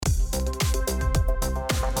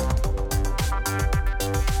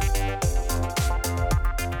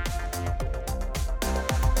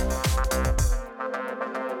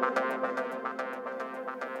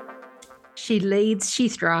She leads, she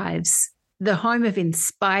thrives. The home of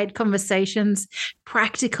inspired conversations,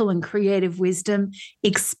 practical and creative wisdom,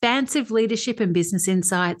 expansive leadership and business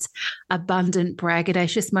insights, abundant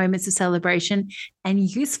braggadocious moments of celebration, and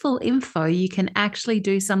useful info you can actually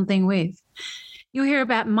do something with. You'll hear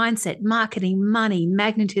about mindset, marketing, money,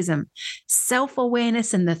 magnetism,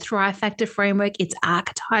 self-awareness and the Thrive Factor framework, its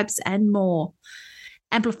archetypes, and more.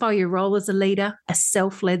 Amplify your role as a leader, a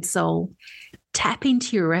self-led soul. Tap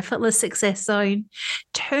into your effortless success zone.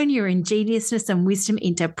 Turn your ingeniousness and wisdom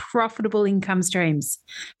into profitable income streams.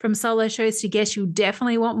 From solo shows to guests you'll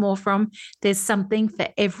definitely want more from, there's something for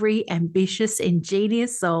every ambitious,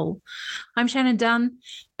 ingenious soul. I'm Shannon Dunn,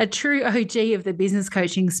 a true OG of the business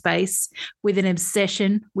coaching space with an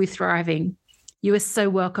obsession with thriving. You are so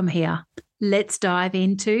welcome here. Let's dive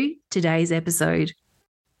into today's episode.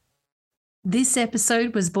 This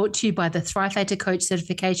episode was brought to you by the Thrive Factor Coach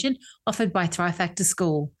certification offered by Thrive Factor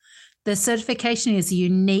School. The certification is a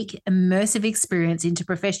unique, immersive experience into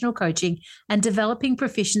professional coaching and developing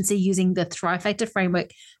proficiency using the Thrive Factor framework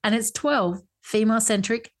and its 12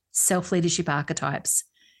 female-centric self-leadership archetypes.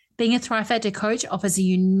 Being a Thrive Factor coach offers a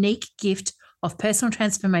unique gift of personal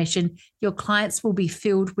transformation your clients will be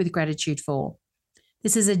filled with gratitude for.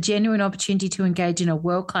 This is a genuine opportunity to engage in a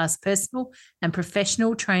world-class personal and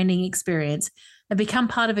professional training experience and become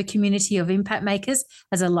part of a community of impact makers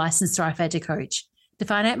as a licensed Thrive Factor coach. To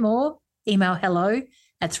find out more, email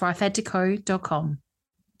hello@thrivefactorco.com.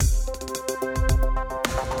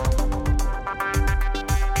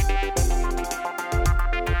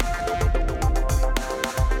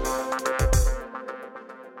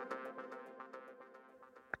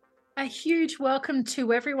 A huge welcome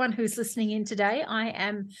to everyone who's listening in today.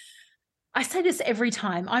 I say this every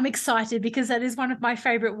time, I'm excited because that is one of my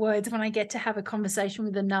favorite words when I get to have a conversation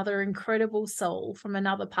with another incredible soul from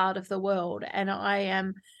another part of the world. And I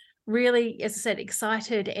am really, as I said,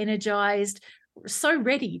 excited, energized, so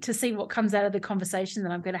ready to see what comes out of the conversation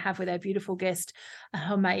that I'm going to have with our beautiful guest,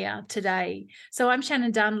 Homaya, today. So I'm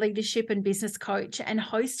Shannon Dunn, leadership and business coach and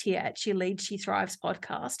host here at She Leads, She Thrives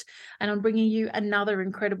podcast. And I'm bringing you another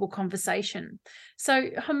incredible conversation.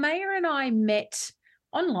 So Homaya and I met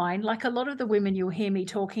online, like a lot of the women you'll hear me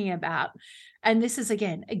talking about. And this is,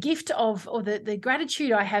 again, a gift of, or the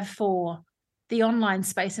gratitude I have for the online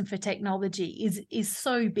space and for technology is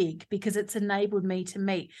so big because it's enabled me to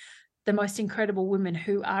meet the most incredible women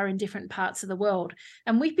who are in different parts of the world.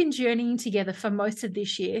 And we've been journeying together for most of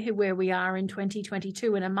this year, where we are in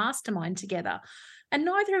 2022 in a mastermind together. And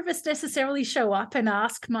neither of us necessarily show up and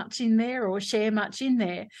ask much in there or share much in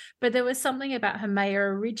there. But there was something about Homaya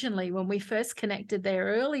originally when we first connected there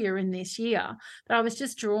earlier in this year that I was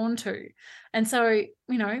just drawn to. And so,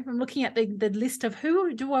 you know, I'm looking at the list of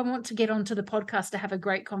who do I want to get onto the podcast to have a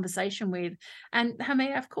great conversation with. And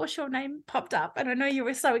Homaya, of course, your name popped up. And I know you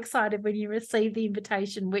were so excited when you received the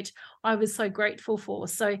invitation, which I was so grateful for.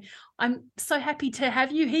 So I'm so happy to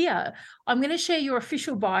have you here. I'm going to share your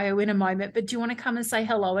official bio in a moment, but do you want to come and say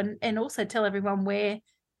hello and also tell everyone where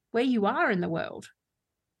you are in the world?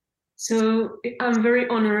 So I'm very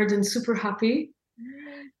honored and super happy.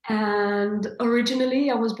 And originally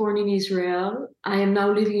I was born in Israel. I am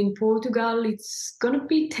now living in Portugal. It's going to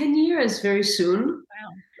be 10 years very soon.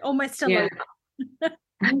 Wow. Almost a lot.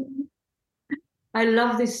 I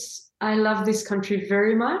love this country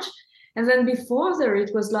very much. And then before there, it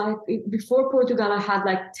was like, before Portugal, I had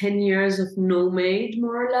like 10 years of nomad,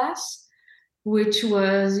 more or less, which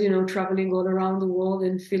was, you know, traveling all around the world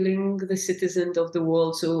and feeling the citizen of the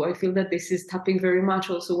world. So I feel that this is tapping very much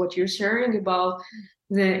also what you're sharing about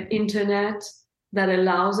the internet that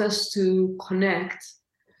allows us to connect.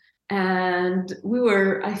 And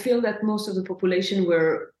I feel that most of the population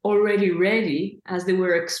were already ready as they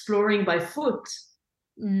were exploring by foot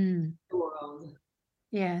the world.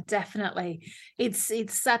 Yeah, definitely. It's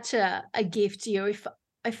such a gift. You know,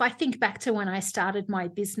 if I think back to when I started my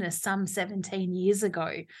business some 17 years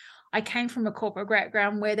ago, I came from a corporate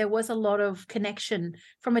background where there was a lot of connection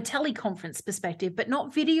from a teleconference perspective, but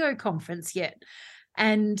not video conference yet.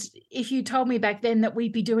 And if you told me back then that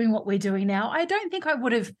we'd be doing what we're doing now, I don't think I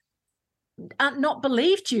would have not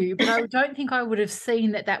believed you, but I don't think I would have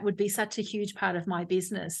seen that would be such a huge part of my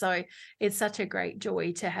business. So it's such a great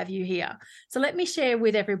joy to have you here. So let me share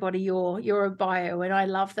with everybody your bio. And I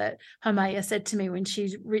love that Homaya said to me when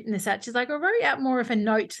she's written this out, she's like, I wrote out more of a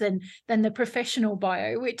note than the professional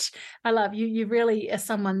bio, which I love. You really are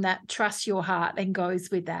someone that trusts your heart and goes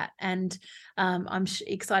with that. And I'm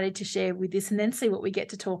excited to share with this and then see what we get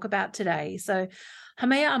to talk about today. So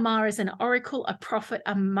Homaya Amar is an oracle, a prophet,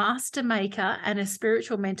 a master maker, and a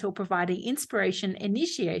spiritual mentor providing inspiration,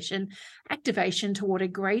 initiation, activation toward a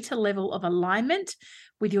greater level of alignment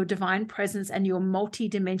with your divine presence and your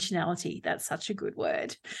multidimensionality. That's such a good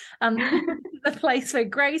word. The place where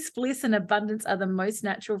grace, bliss, and abundance are the most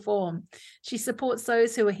natural form. She supports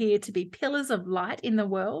those who are here to be pillars of light in the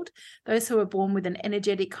world, those who are born with an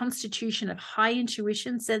energetic constitution of high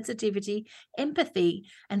intuition, sensitivity, empathy,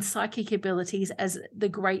 and psychic abilities as the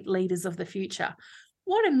great leaders of the future.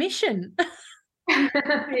 What a mission.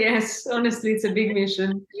 Yes, honestly, it's a big mission.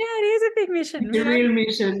 Yeah, it is a big mission. It's a real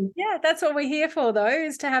mission. Yeah, that's what we're here for, though,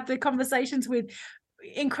 is to have the conversations with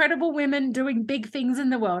incredible women doing big things in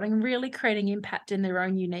the world and really creating impact in their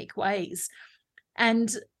own unique ways.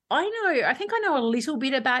 And I think I know a little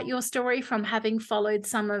bit about your story from having followed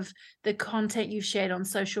some of the content you've shared on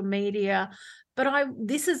social media. But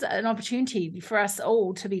this is an opportunity for us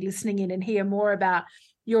all to be listening in and hear more about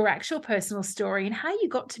your actual personal story and how you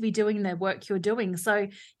got to be doing the work you're doing. So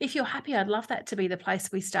if you're happy, I'd love that to be the place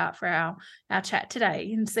we start for our chat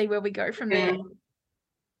today and see where we go from there.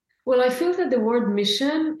 Well, I feel that the word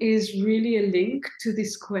mission is really a link to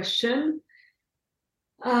this question.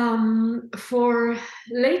 For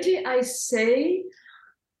lately, I say,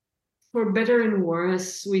 for better and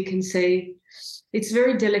worse, we can say it's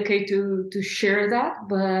very delicate to share that,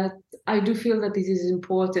 but I do feel that this is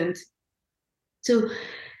important. So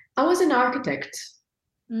I was an architect.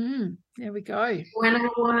 There we go. When I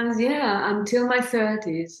was, until my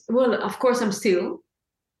 30s. Well, of course, I'm still.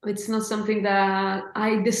 It's not something that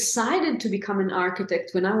I decided to become an architect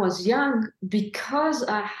when I was young because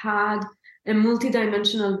I had a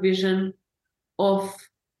multidimensional vision of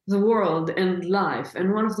the world and life.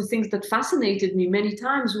 And one of the things that fascinated me many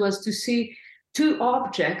times was to see two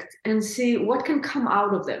objects and see what can come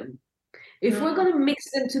out of them. If we're going to mix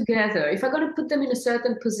them together, if I'm going to put them in a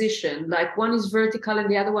certain position, like one is vertical and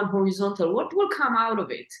the other one horizontal, what will come out of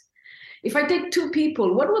it? If I take two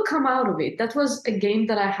people, what will come out of it? That was a game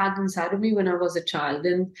that I had inside of me when I was a child.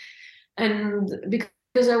 And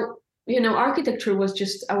because architecture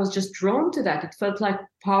was I was just drawn to that. It felt like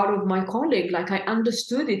part of my calling, like I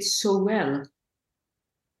understood it so well.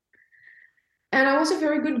 And I was a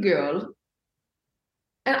very good girl.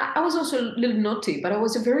 And I was also a little naughty, but I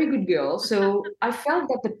was a very good girl. So I felt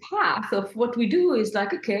that the path of what we do is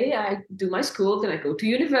like, okay, I do my school, then I go to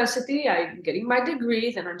university, I'm getting my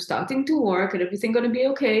degree, then I'm starting to work and everything going to be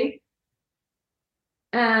okay.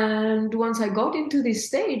 And once I got into this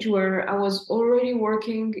stage where I was already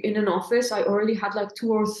working in an office, I already had like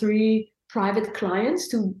 2 or 3 private clients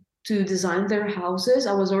to design their houses.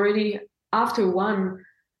 I was already, after one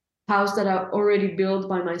house that I already built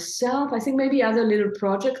by myself, I think maybe other little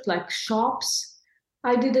projects like shops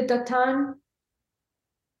I did at that time.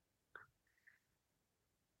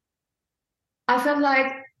 I felt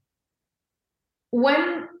like,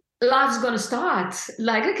 when life's gonna start?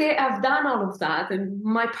 Like, okay, I've done all of that, and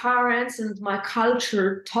my parents and my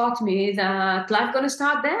culture taught me that life's gonna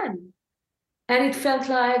start then, and it felt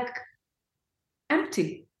like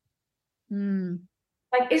empty.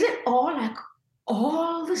 Like, is it all like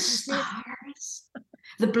all the stars,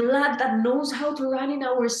 the blood that knows how to run in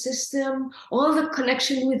our system, all the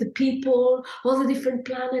connection with the people, all the different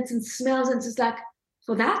planets and smells, and it's like,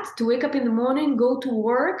 for that to wake up in the morning, go to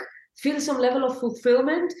work, feel some level of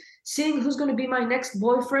fulfillment, seeing who's going to be my next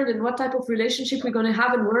boyfriend and what type of relationship we're going to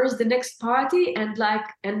have and where is the next party, and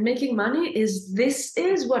making money, this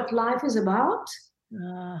is what life is about.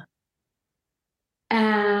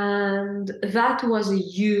 And that was a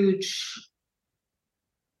huge,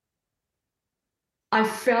 I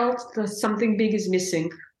felt that something big is missing.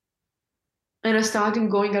 And I started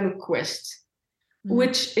going on a quest,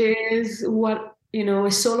 which is what, a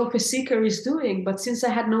soul of a seeker is doing. But since I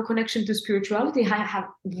had no connection to spirituality,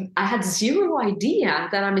 I had zero idea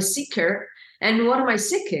that I'm a seeker. And what am I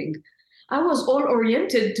seeking? I was all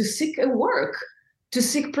oriented to seek a work, to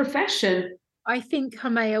seek profession. I think,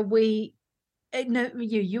 Homaya,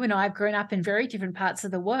 you and I have grown up in very different parts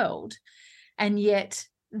of the world, and yet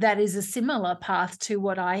that is a similar path to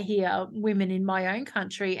what I hear women in my own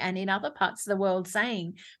country and in other parts of the world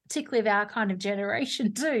saying, particularly of our kind of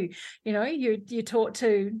generation too. You're taught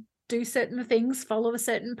to do certain things, follow a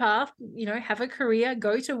certain path, have a career,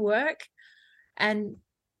 go to work, and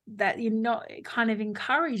that you're not kind of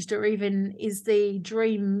encouraged, or even is the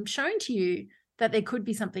dream shown to you that there could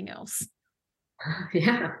be something else.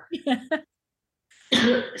 Yeah.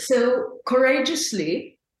 So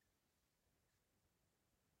courageously,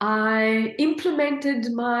 I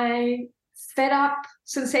implemented my fed up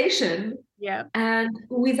sensation. Yeah. And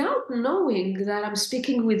without knowing that I'm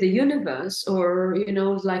speaking with the universe, or,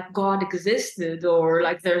 like God existed, or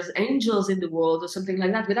like there's angels in the world or something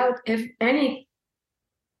like that, without any,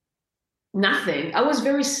 nothing. I was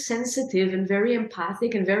very sensitive and very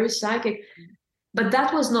empathic and very psychic, but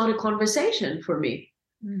that was not a conversation for me.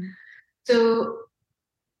 Mm. So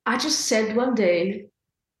I just said one day,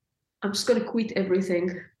 I'm just going to quit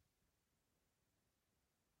everything.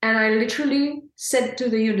 And I literally said to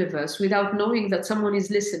the universe, without knowing that someone is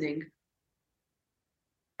listening.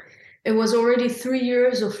 It was already 3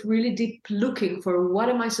 years of really deep looking for what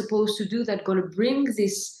am I supposed to do that's going to bring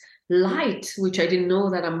this light, which I didn't know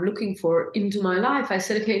that I'm looking for, into my life. I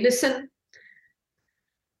said, okay, listen,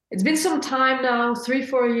 it's been some time now,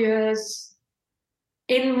 3-4 years.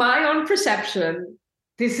 In my own perception,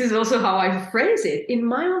 this is also how I phrase it. In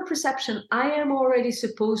my own perception, I am already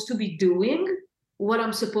supposed to be doing what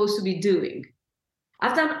I'm supposed to be doing.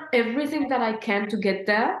 I've done everything that I can to get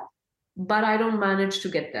there, but I don't manage to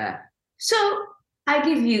get there. So I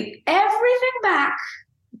give you everything back,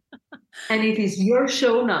 and it is your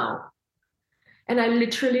show now. And I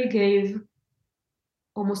literally gave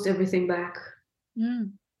almost everything back.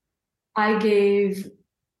 Mm. I gave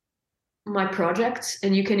my projects,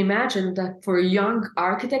 and you can imagine that for a young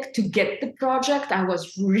architect to get the project, I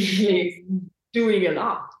was really doing a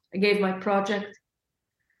lot. I gave my project.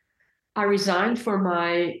 I resigned for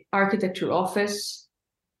my architecture office.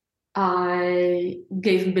 I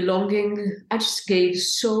gave belonging. I just gave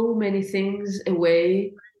so many things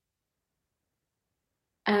away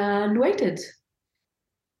and waited.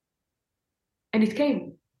 And it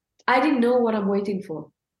came. I didn't know what I'm waiting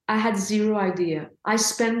for. I had zero idea. I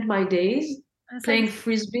spent my days playing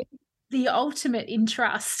frisbee. The ultimate in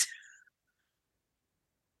trust.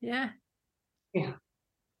 Yeah. Yeah.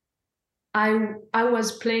 I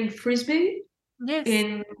was playing frisbee Yes.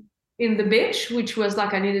 in the beach, which was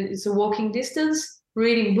like it's a walking distance,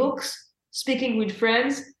 reading books, speaking with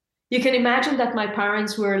friends. You can imagine that my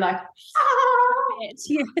parents were like, yes.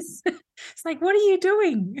 It's like, what are you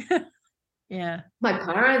doing? Yeah. My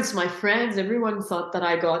parents, my friends, everyone thought that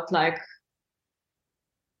I got like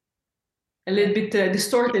a little bit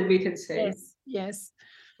distorted, we can say. Yes, yes.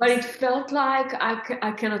 But it felt like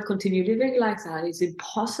I cannot continue living like that. It's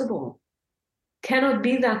impossible. Cannot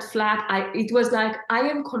be that flat. It was like, I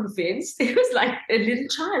am convinced, it was like a little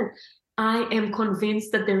child. I am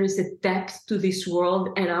convinced that there is a depth to this world,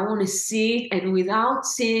 and I want to see it. And without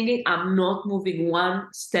seeing it, I'm not moving one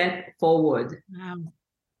step forward. Wow.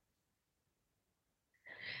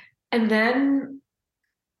 And then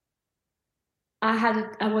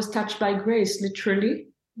I was touched by grace, literally.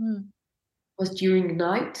 Mm. It was during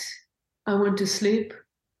night. I went to sleep,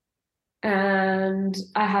 and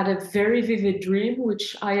I had a very vivid dream,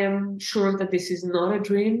 which I am sure that this is not a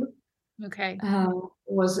dream. Okay.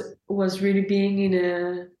 Was really being in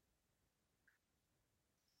a,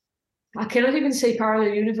 I cannot even say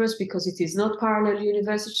parallel universe, because it is not parallel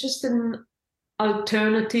universe. It's just an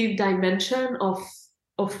alternative dimension of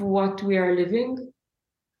what we are living.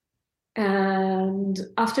 And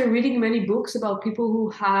after reading many books about people who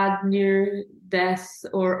had near death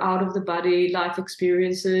or out of the body life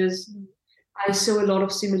experiences, I saw a lot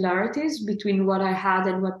of similarities between what I had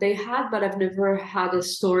and what they had, but I've never had a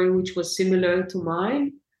story which was similar to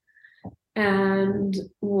mine. And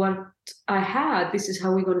what I had, this is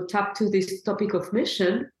how we're going to tap to this topic of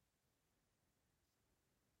mission.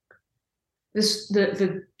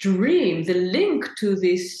 The dream, the link to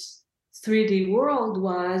this 3D world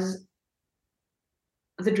was,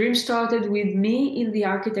 the dream started with me in the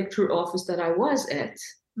architecture office that I was at.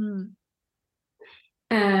 Mm.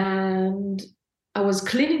 And I was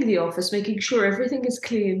cleaning the office, making sure everything is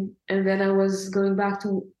clean. And then I was going back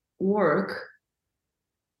to work.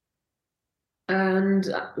 And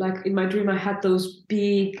like in my dream, I had those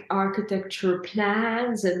big architecture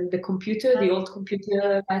plans and the computer, the old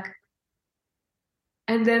computer, like,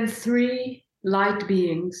 and then 3 light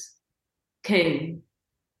beings came.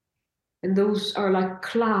 And those are like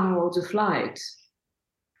clouds of light.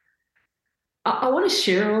 I want to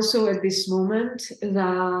share also at this moment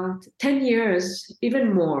that 10 years,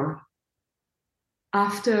 even more,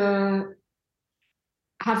 after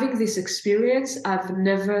having this experience, I've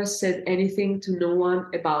never said anything to no one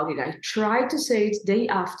about it. I tried to say it day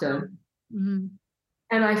after. Mm-hmm.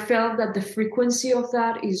 And I felt that the frequency of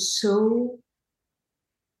that is so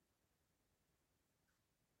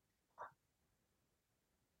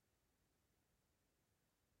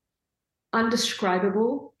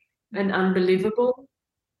undescribable and unbelievable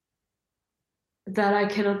that I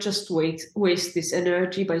cannot just waste this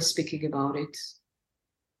energy by speaking about it.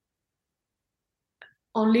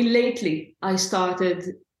 only lately I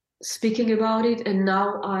started speaking about it, and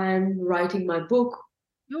now I'm writing my book,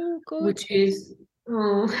 Oh, good. which is,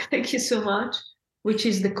 oh, thank you so much, which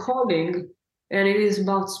is The Calling, and it is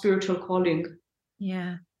about spiritual calling.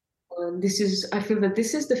 Yeah. I feel that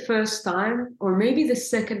this is the first time, or maybe the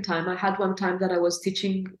second time. I had one time that I was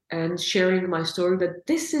teaching and sharing my story, but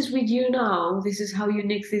this is with you now. This is how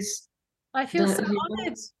unique this, I feel that, you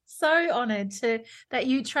know, so honored to that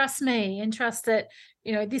you trust me and trust that,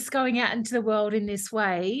 this going out into the world in this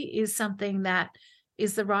way is something that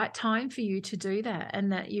is the right time for you to do that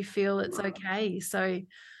and that you feel it's okay. So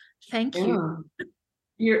thank you.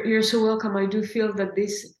 yeah. You're so welcome. I do feel that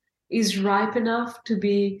this is ripe enough to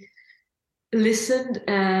be listened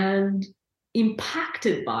and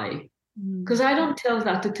impacted by. Because Mm, I don't tell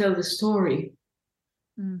that to tell the story.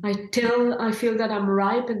 mm, I feel that I'm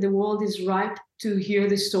ripe and the world is ripe to hear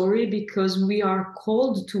the story because we are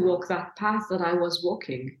called to walk that path that I was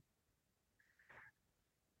walking.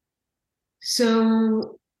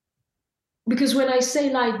 So, because when I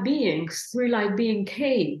say light beings, three light being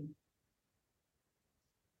came,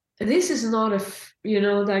 this is not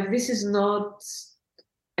this is not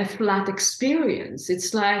a flat experience.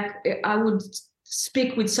 It's like I would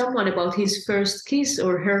speak with someone about his first kiss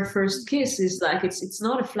or her first kiss. Is like it's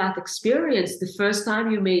not a flat experience. The first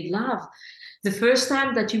time you made love, the first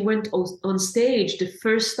time that you went on stage, the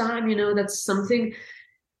first time that something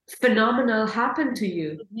phenomenal happened to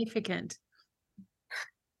you. significant.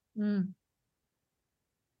 Mm,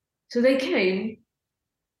 So they came,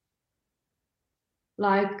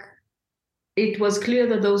 like it was clear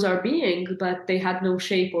that those are beings, but they had no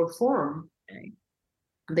shape or form. okay.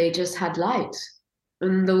 They just had light.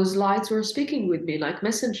 And those lights were speaking with me like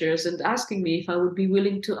messengers and asking me if I would be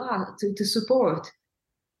willing to support.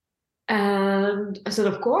 And I said,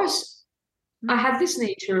 of course. I Mm, had this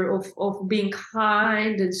nature of being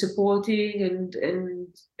kind and supporting and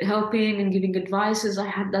helping and giving advices. I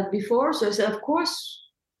had that before. So I said, of course.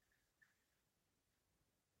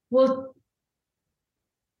 Well,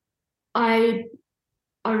 I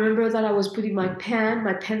I remember that I was putting my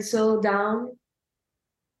pencil down,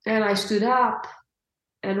 and I stood up.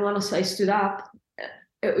 And once I stood up,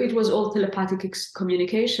 it was all telepathic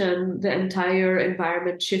communication. The entire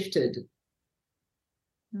environment shifted,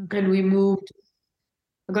 okay. and we moved.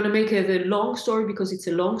 I'm gonna make it a long story because it's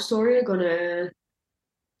a long story. I'm gonna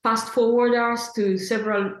fast forward us to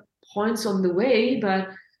several points on the way, but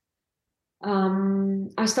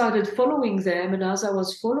I started following them, and as I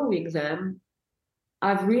was following them,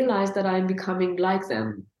 I've realized that I'm becoming like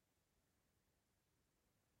them.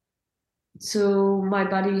 So my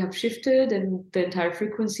body have shifted, and the entire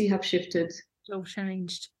frequency have shifted. It's all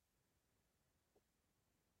changed.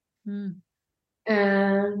 Mm,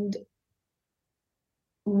 And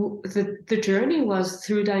the journey was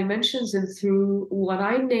through dimensions and through what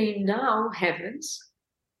I name now heavens.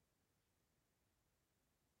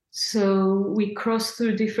 So we crossed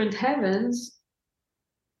through different heavens,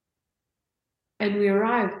 and we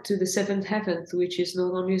arrived to the seventh heaven, which is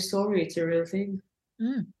not only a story, it's a real thing.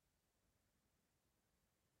 mm.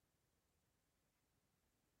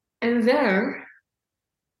 And there,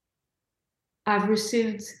 I've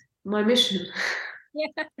received my mission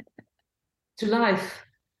Yeah. to life.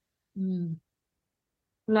 Mm,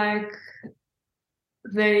 Like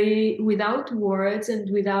they, without words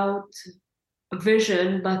and without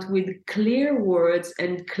vision, but with clear words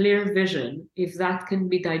and clear vision, if that can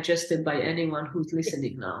be digested by anyone who's yes.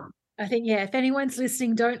 listening now. I think, yeah, if anyone's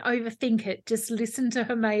listening, don't overthink it. Just listen to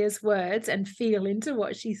Homaya's words and feel into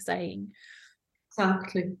what she's saying.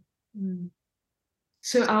 Exactly. Mm,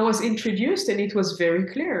 So I was introduced, and it was very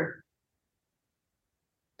clear.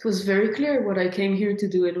 It was very clear what I came here to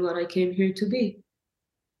do and what I came here to be.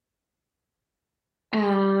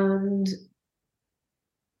 And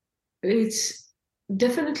it's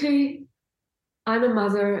definitely, I'm a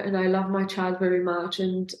mother and I love my child very much.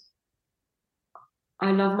 And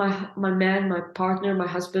I love my man, my partner, my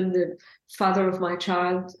husband, the father of my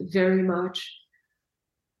child very much.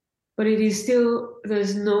 But it is still,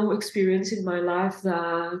 there's no experience in my life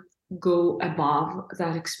that go above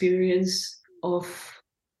that experience of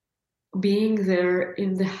being there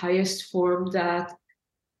in the highest form that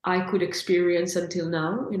I could experience until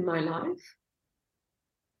now in my life,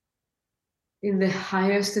 in the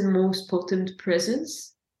highest and most potent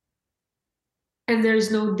presence. And there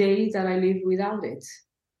is no day that I live without it.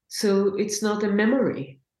 So it's not a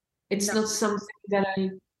memory. It's no. not something that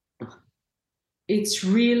it's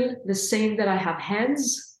real, the same that I have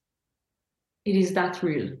hands. It is that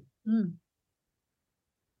real. Mm,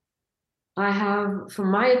 I have,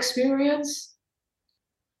 from my experience,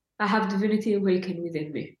 I have divinity awakened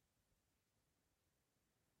within me.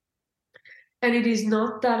 And it is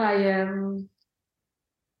not that I am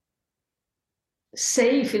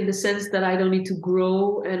safe in the sense that I don't need to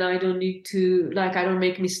grow and I don't need to, like, I don't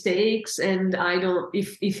make mistakes, and I don't,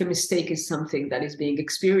 if a mistake is something that is being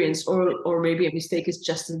experienced, or maybe a mistake is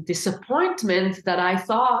just a disappointment that I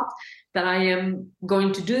thought that I am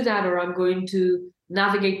going to do that, or I'm going to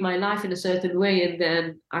navigate my life in a certain way, and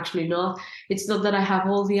then actually not. It's not that I have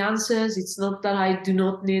all the answers. It's not that I do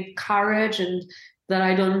not need courage, and that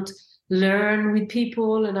I don't learn with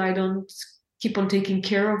people, and I don't keep on taking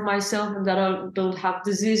care of myself, and that I don't have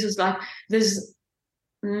diseases. Like, there's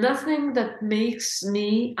nothing that makes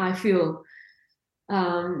me, I feel,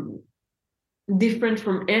 different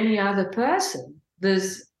from any other person.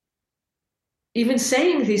 There's even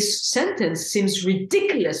saying this sentence seems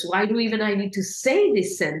ridiculous. Why do even I need to say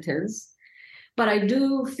this sentence? But I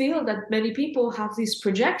do feel that many people have this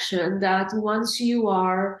projection that once you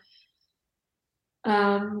are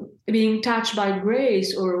being touched by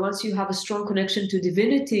grace, or once you have a strong connection to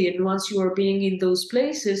divinity, and once you are being in those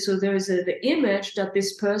places, so there is the image that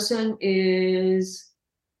this person is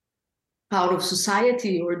out of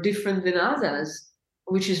society or different than others,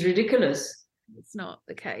 which is ridiculous. It's not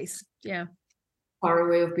the case. Yeah. Far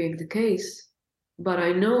away of being the case. But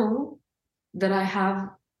I know that I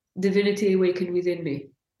have divinity awakened within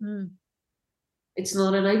me. It's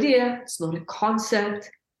not an idea, it's not a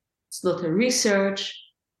concept, it's not a research.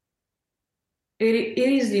 It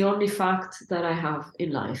is the only fact that I have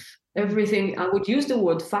in life. Everything, I would use the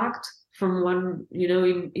word fact from one,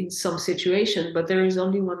 in some situation, but there is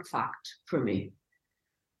only one fact for me,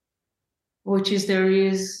 which is there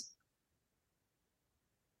is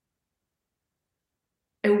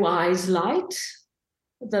a wise light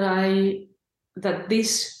that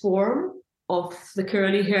this form of the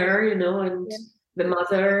curly hair, and the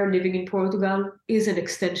mother living in Portugal is an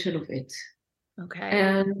extension of it. Okay.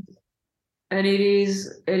 And it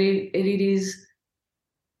is,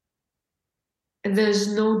 and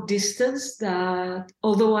there's no distance that,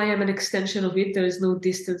 although I am an extension of it, there is no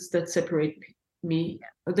distance that separates me.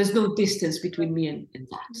 Yeah. There's no distance between me and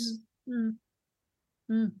that.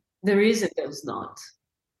 There is and there's not.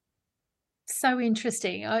 So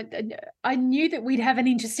interesting. I knew that we'd have an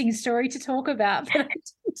interesting story to talk about, but I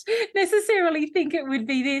didn't necessarily think it would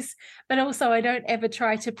be this. But also, I don't ever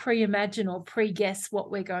try to pre-imagine or pre-guess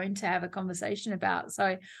what we're going to have a conversation about.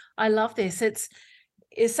 So I love this. It's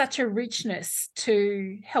such a richness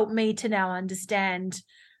to help me to now understand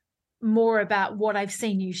more about what I've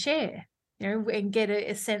seen you share, and get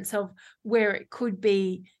a sense of where it could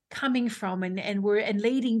be coming from, and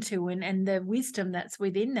leading to, and the wisdom that's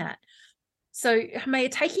within that. So,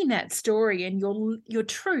 Homaya, taking that story and your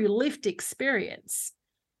true lived experience,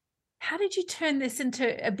 how did you turn this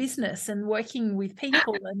into a business and working with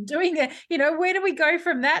people and doing it? Where do we go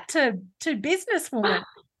from that to businesswoman?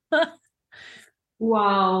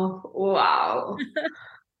 Wow.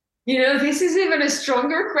 This is even a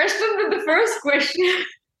stronger question than the first question.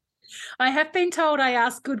 I have been told I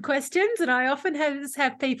ask good questions, and I often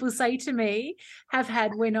have people say to me, have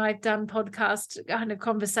had when I've done podcast kind of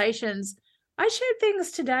conversations, I shared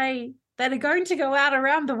things today that are going to go out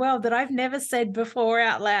around the world that I've never said before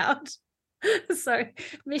out loud. So,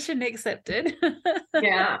 mission accepted.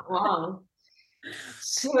 Yeah, wow.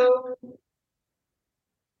 So,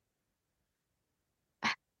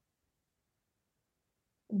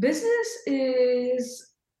 business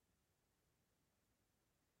is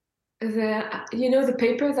the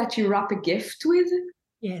paper that you wrap a gift with?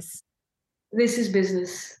 Yes. This is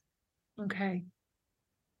business. Okay.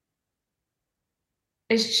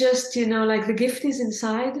 It's just, like the gift is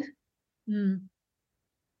inside.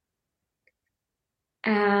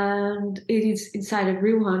 And it is inside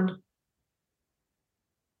everyone.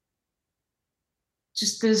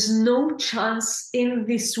 Just there's no chance in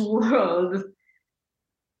this world.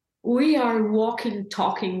 We are walking,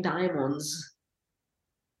 talking diamonds.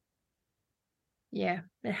 Yeah.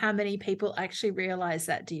 But how many people actually realize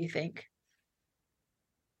that, do you think?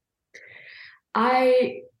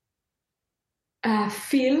 I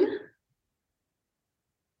feel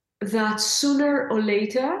that sooner or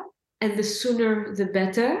later, and the sooner the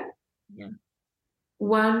better,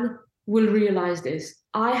 one will realize this.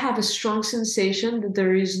 I have a strong sensation that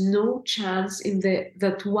there is no chance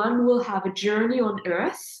that one will have a journey on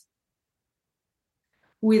earth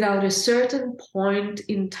without a certain point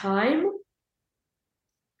in time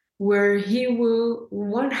where he will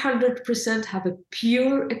 100% have a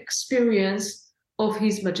pure experience of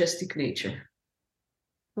his majestic nature.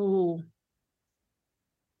 Oh,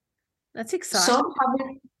 that's exciting. Some have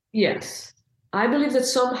it, yes. I believe that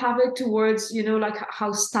some have it towards, like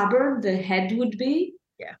how stubborn the head would be,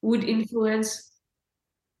 Yeah. would influence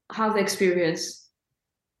how they experience.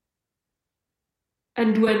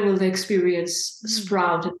 And when will the experience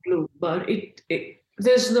sprout and bloom? But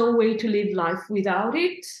there's no way to live life without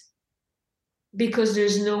it, because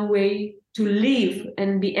there's no way to live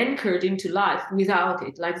and be anchored into life without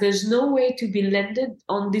it. Like there's no way to be landed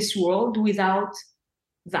on this world without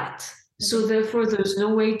that. So therefore, there's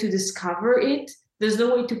no way to discover it. There's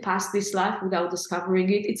no way to pass this life without discovering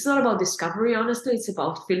it. It's not about discovery, honestly. It's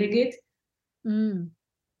about feeling it.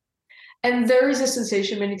 And there is a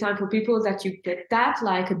sensation many times for people that you get that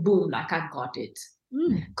like a boom, like I got it.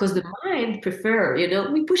 Because the mind prefer,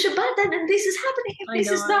 we push a button and this is happening. And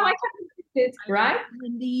this is now I can do it, right?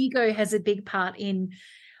 And the ego has a big part in,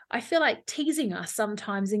 I feel like, teasing us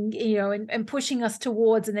sometimes and, and pushing us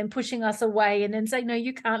towards and then pushing us away and then saying, no,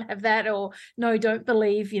 you can't have that, or no, don't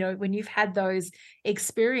believe, when you've had those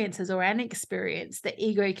experiences or an experience, the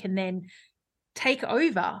ego can then take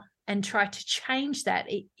over and try to change that,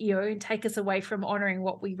 and take us away from honoring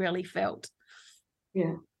what we really felt.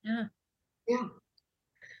 Yeah. Yeah. Yeah.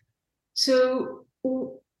 So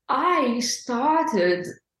I started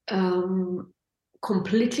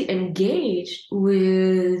completely engaged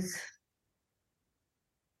with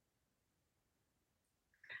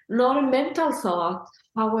not a mental thought,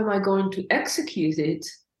 how am I going to execute it,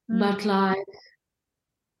 but like,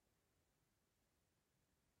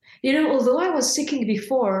 although I was seeking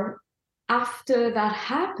before, after that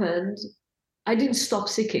happened, I didn't stop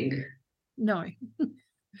seeking. No.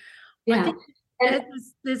 Yeah. I think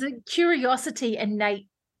there's a curiosity innate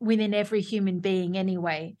within every human being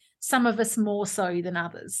anyway. Some of us more so than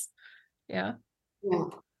others. Yeah. Yeah.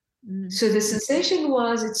 So the sensation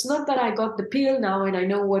was, it's not that I got the pill now and I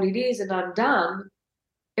know what it is and I'm done.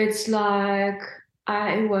 It's like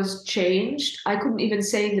I was changed. I couldn't even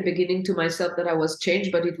say in the beginning to myself that I was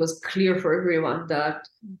changed, but it was clear for everyone that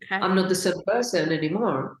I'm not the same person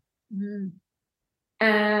anymore.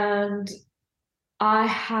 And I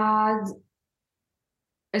had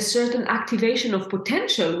a certain activation of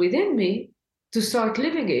potential within me to start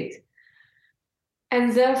living it.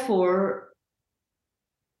 And therefore,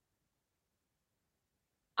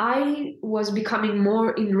 I was becoming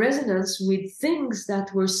more in resonance with things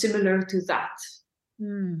that were similar to that.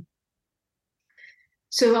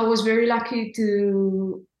 So I was very lucky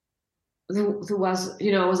there was,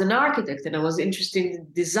 I was an architect and I was interested in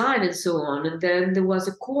design and so on. And then there was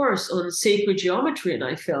a course on sacred geometry and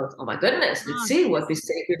I felt, oh my goodness, let's see what this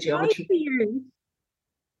sacred geometry is.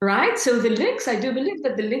 Right? So the links, I do believe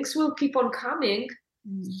that the links will keep on coming.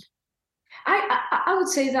 I would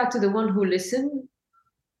say that to the one who listened,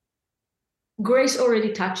 grace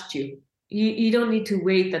already touched you. You don't need to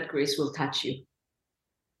wait that grace will touch you.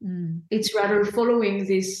 It's rather following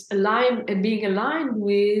this and being aligned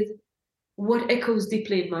with what echoes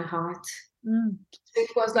deeply in my heart. It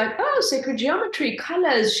was like, oh, sacred geometry,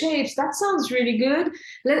 colors, shapes, that sounds really good.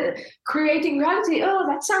 Creating reality, oh,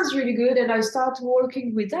 that sounds really good. And I started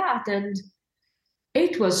working with that. And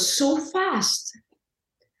it was so fast.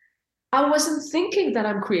 I wasn't thinking that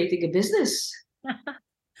I'm creating a business.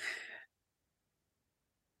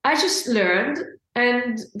 I just learned,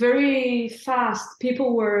 and very fast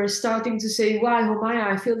people were starting to say, why, Homaya,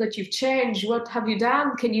 I feel that you've changed. What have you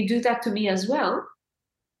done? Can you do that to me as well?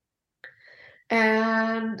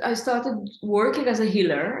 And I started working as a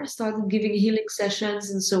healer. I started giving healing sessions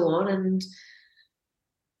and so on. And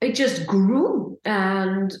it just grew.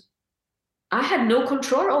 And I had no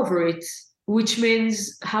control over it, which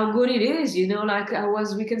means how good it is. Like I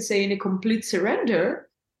was, we can say, in a complete surrender,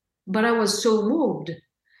 but I was so moved.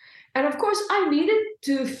 And of course, I needed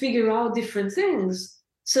to figure out different things.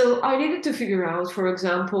 So I needed to figure out, for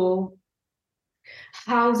example,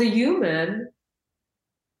 how the human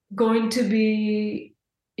going to be,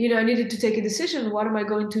 I needed to take a decision. What am I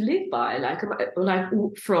going to live by?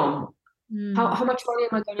 From how much money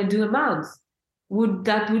am I going to do a month? Would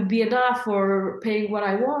be enough for paying what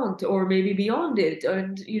I want, or maybe beyond it?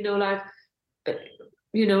 And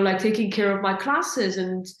like taking care of my classes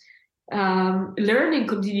and learning,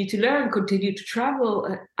 continue to learn, continue to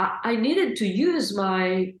travel. I needed to use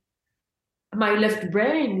my left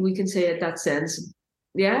brain, we can say, in that sense.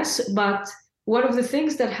 Yes, but one of the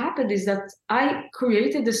things that happened is that I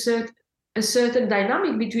created a certain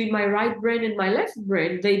dynamic between my right brain and my left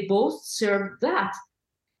brain. They both served that.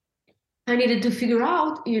 I needed to figure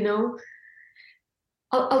out,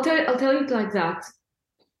 I'll tell you like that.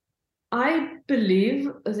 I believe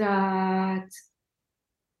that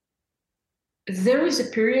there is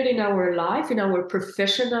a period in our life, in our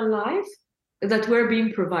professional life, that we're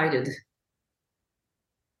being provided.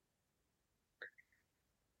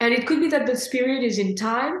 And it could be that this period is in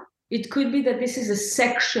time. It could be that this is a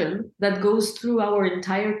section that goes through our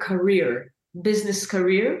entire career, business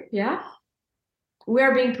career. Yeah. We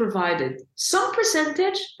are being provided. Some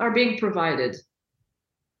percentage are being provided.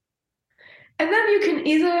 And then you can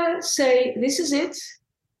either say, this is it.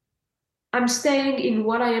 I'm staying in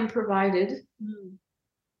what I am provided. Mm.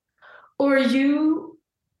 Or you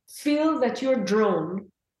feel that you're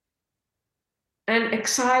drawn and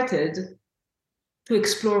excited to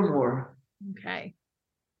explore more. Okay.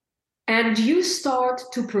 And you start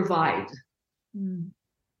to provide. Mm.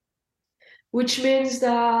 Which means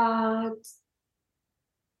that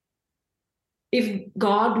if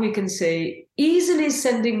God, we can say, easily is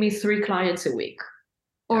sending me 3 clients a week,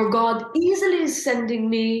 or God easily is sending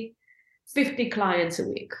me 50 clients a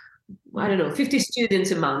week, I don't know, 50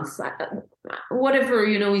 students a month, whatever,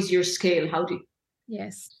 is your scale. How do you?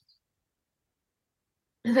 Yes.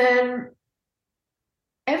 Then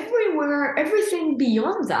everywhere, everything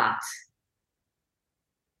beyond that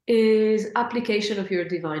is application of your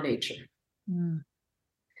divine nature. Mm.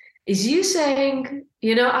 Is you saying,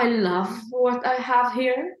 I love what I have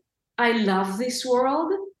here. I love this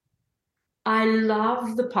world. I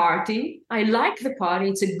love the party. I like the party.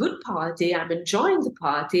 It's a good party. I'm enjoying the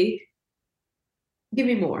party. Give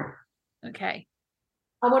me more. Okay.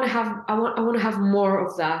 I want to have more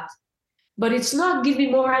of that. But it's not give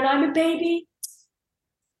me more and I'm a baby.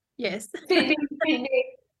 Yes.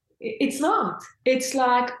 It's not. It's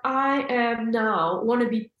like I am now want to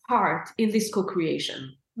be part in this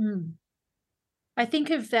co-creation. Mm. I think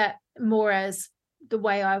of that more as the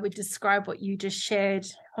way I would describe what you just shared,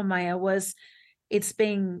 Homaya, was it's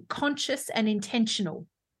being conscious and intentional.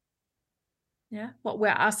 Yeah, what we're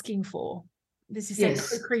asking for. This is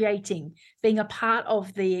co-creating, being a part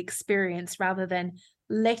of the experience rather than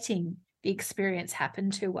letting the experience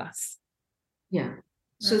happen to us. Yeah.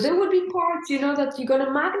 So there would be parts, that you're going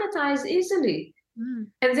to magnetize easily. Mm.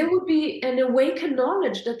 And there would be an awakened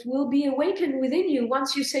knowledge that will be awakened within you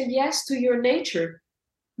once you say yes to your nature,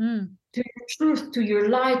 to your truth, to your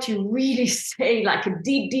light. You really say like a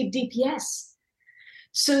deep, deep, deep yes.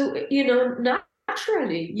 So,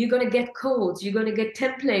 naturally, you're going to get codes, you're going to get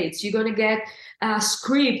templates, you're going to get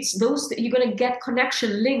scripts, you're going to get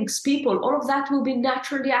connection links, people, all of that will be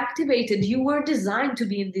naturally activated. You were designed to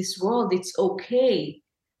be in this world. It's okay.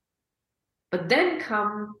 But then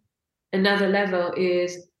come another level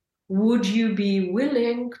is, would you be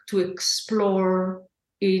willing to explore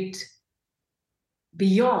it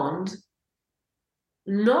beyond,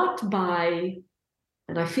 not by,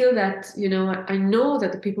 and I feel that, I know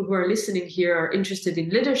that the people who are listening here are interested in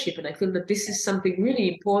leadership, and I feel that this is something really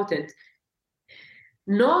important,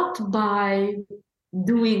 not by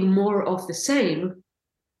doing more of the same,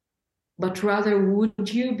 but rather,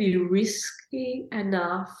 would you be risky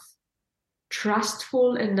enough,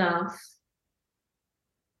 trustful enough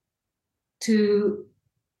to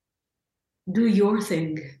do your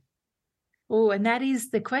thing? Oh, and that is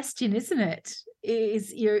the question, isn't it?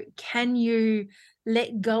 Can you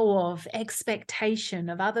let go of expectation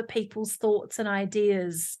of other people's thoughts and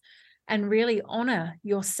ideas and really honor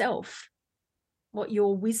yourself, what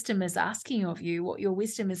your wisdom is asking of you, what your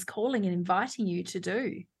wisdom is calling and inviting you to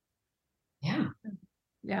do? Yeah.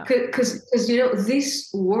 Yeah. Because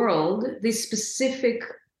this world, this specific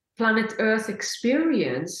planet Earth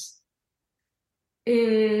experience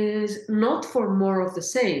is not for more of the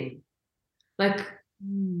same. Like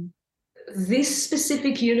this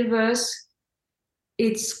specific universe,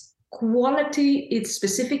 its quality, its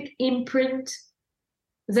specific imprint,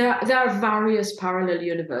 there are various parallel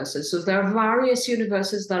universes. So there are various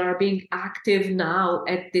universes that are being active now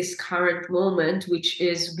at this current moment, which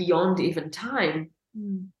is beyond even time.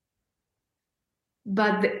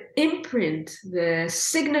 But the imprint, the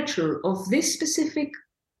signature of this specific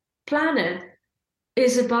planet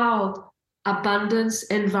is about abundance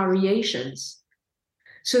and variations.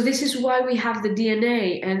 So this is why we have the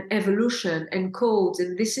DNA and evolution and codes.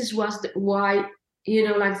 And this is why,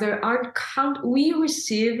 there aren't we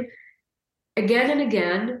receive again and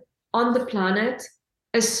again on the planet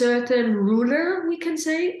a certain ruler, we can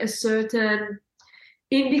say, a certain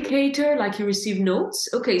indicator, like you receive notes.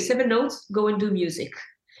 Okay, 7 notes, go and do music.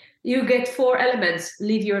 You get 4 elements,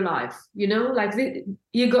 live your life. You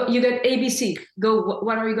get ABC, go,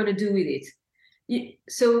 what are you going to do with it?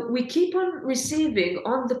 So we keep on receiving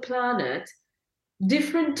on the planet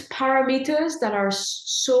different parameters that are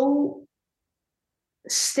so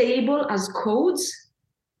stable as codes.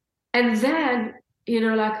 And then,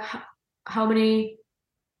 how many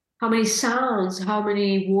sounds, how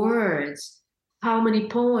many words, how many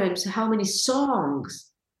poems, how many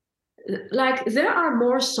songs. like there are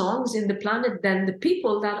more songs in the planet than the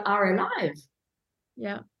people that are alive.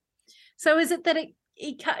 Yeah. So is it that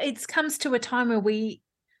it comes to a time where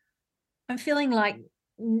I'm feeling like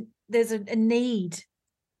there's a need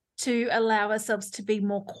to allow ourselves to be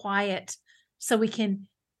more quiet so we can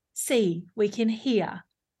see, we can hear,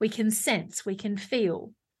 we can sense, we can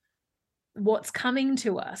feel what's coming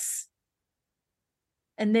to us,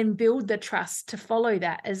 and then build the trust to follow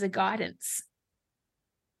that as a guidance.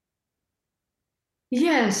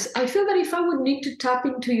 Yes, I feel that if I would need to tap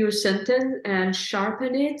into your sentence and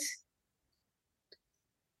sharpen it,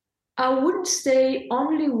 I wouldn't stay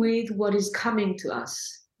only with what is coming to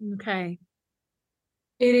us. Okay.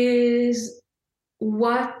 It is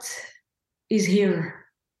what is here.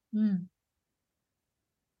 Mm.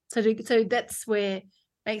 So that's where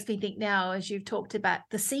makes me think now, as you've talked about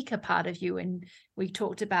the seeker part of you, and we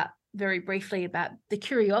talked about very briefly about the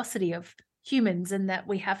curiosity of humans, and that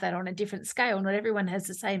we have that on a different scale. Not everyone has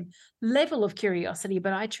the same level of curiosity,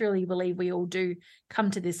 but I truly believe we all do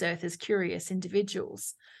come to this earth as curious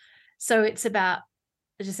individuals. So it's about,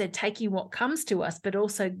 as I said, taking what comes to us, but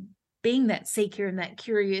also being that seeker and that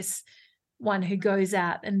curious one who goes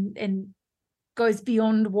out and goes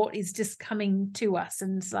beyond what is just coming to us,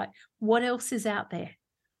 and it's like, what else is out there?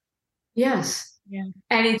 Yes. Yeah.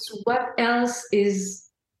 And it's what else is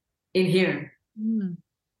in here.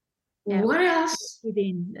 Yeah. What else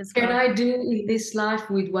Within as can well. I do in this life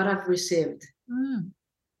with what I've received? Mm.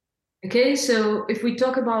 Okay, so if we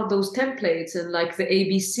talk about those templates and like the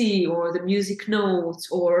ABC or the music notes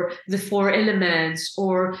or the 4 elements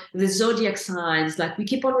or the zodiac signs, like we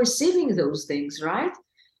keep on receiving those things, right?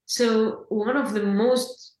 So one of the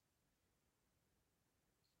most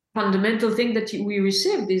fundamental thing that we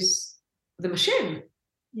received is the machine.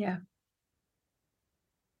 Yeah.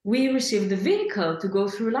 We received the vehicle to go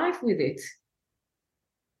through life with it.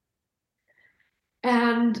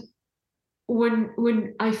 And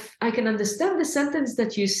when I can understand the sentence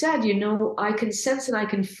that you said, you know, I can sense and I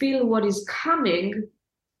can feel what is coming,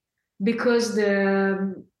 because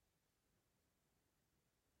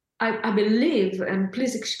I believe, and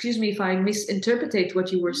please excuse me if I misinterpret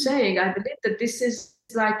what you were saying, I believe that this is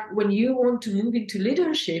like when you want to move into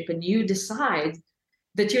leadership and you decide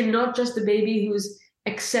that you're not just a baby who's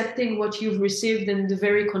accepting what you've received and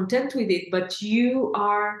very content with it, but you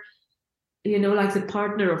are, you know, like the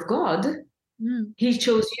partner of God. Mm. He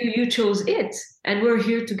chose you, you chose it. And we're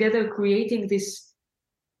here together creating this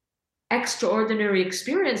extraordinary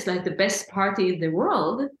experience, like the best party in the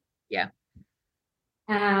world. Yeah.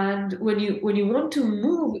 And when you want to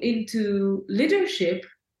move into leadership,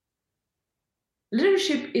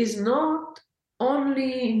 leadership is not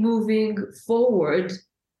only moving forward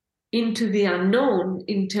into the unknown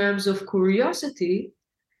in terms of curiosity.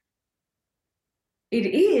 It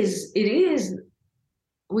is,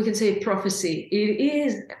 we can say prophecy. It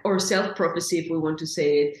is, or self-prophecy if we want to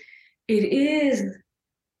say it. It is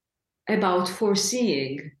about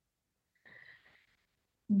foreseeing.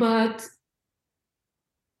 But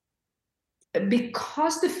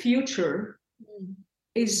because the future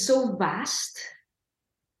is so vast,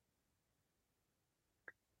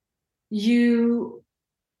 you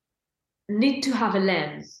need to have a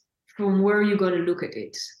lens from where you're going to look at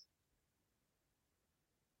it.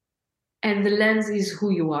 And the lens is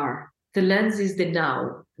who you are. The lens is the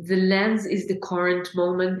now. The lens is the current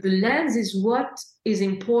moment. The lens is what is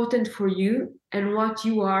important for you and what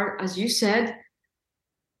you are, as you said,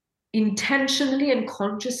 intentionally and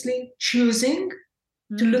consciously choosing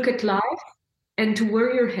to look at life and to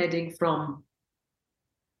where you're heading from.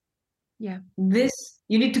 Yeah. This,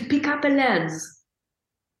 you need to pick up a lens.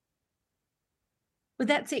 Well,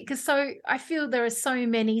 that's it. Because so I feel there are so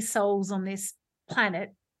many souls on this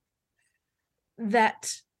planet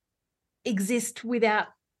that exist without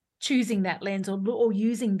choosing that lens, or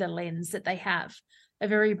using the lens that they have, are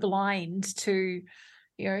very blind to,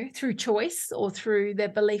 you know, through choice or through their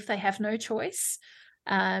belief they have no choice.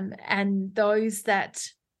 And those that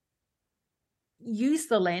use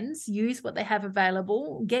the lens, use what they have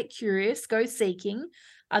available, get curious, go seeking,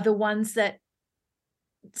 are the ones that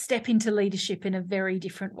step into leadership in a very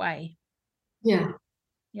different way. Yeah.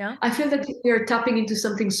 Yeah. I feel that you're tapping into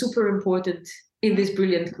something super important in this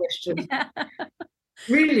brilliant question.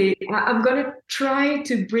 Really, I'm going to try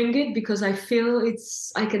to bring it because I feel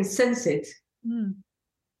I can sense it.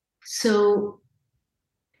 So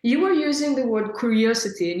you were using the word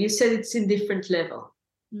curiosity and you said it's in different level.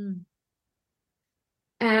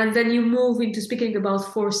 And then you move into speaking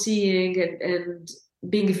about foreseeing and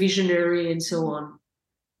being visionary and so on.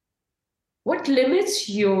 What limits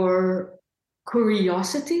your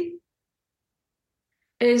curiosity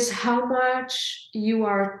is how much you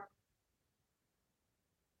are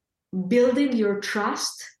building your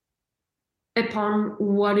trust upon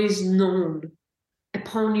what is known,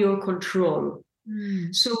 upon your control.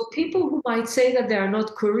 So people who might say that they are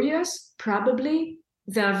not curious, probably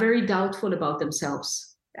they are very doubtful about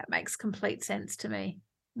themselves. That makes complete sense to me.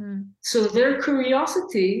 So their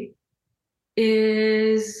curiosity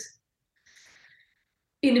is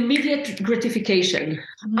in immediate gratification.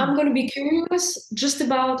 I'm going to be curious just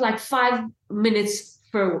about like 5 minutes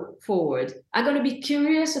forward. I'm going to be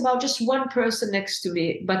curious about just one person next to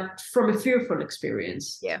me, but from a fearful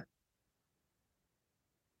experience. Yeah.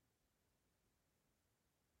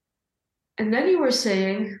 And then you were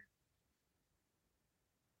saying,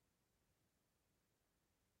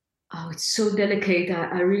 oh, it's so delicate.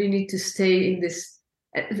 I really need to stay in this.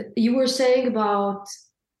 You were saying about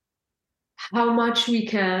how much we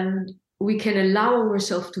can allow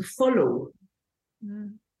ourselves to follow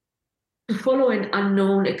an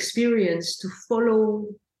unknown experience, to follow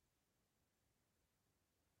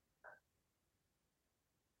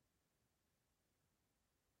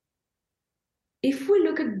if we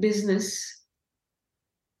look at business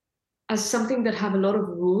as something that have a lot of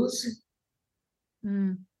rules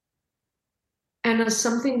and as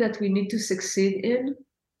something that we need to succeed in,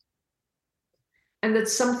 and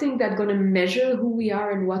that's something that's going to measure who we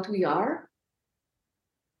are and what we are,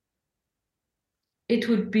 it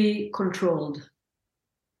would be controlled.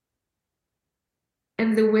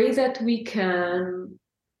 And the way that we can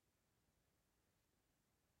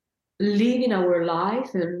live in our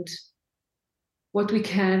life and what we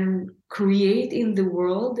can create in the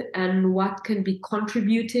world and what can be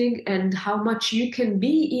contributing and how much you can be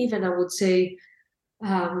even, I would say,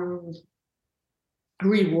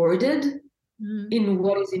 rewarded in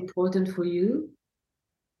what is important for you.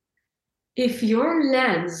 If your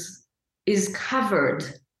lens is covered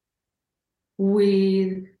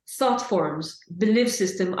with thought forms, belief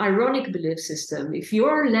system, ironic belief system, if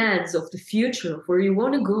your lens of the future, of where you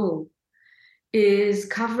want to go, is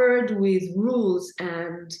covered with rules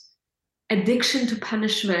and addiction to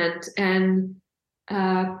punishment and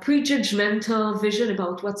prejudgmental vision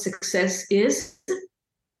about what success is,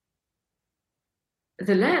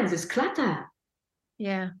 the lens is clutter.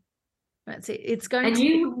 Yeah, that's it. It's going to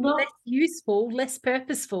be less useful, less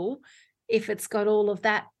purposeful if it's got all of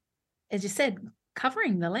that, as you said,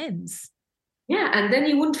 covering the lens. Yeah, and then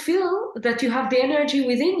you wouldn't feel that you have the energy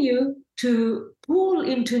within you to pull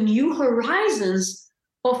into new horizons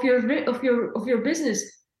of your business.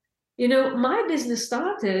 You know, my business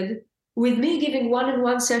started with me giving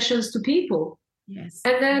one-on-one sessions to people. Yes.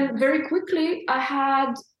 And then very quickly I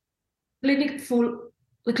had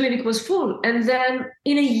the clinic was full. And then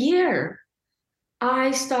in a year,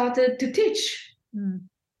 I started to teach. And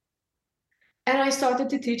I started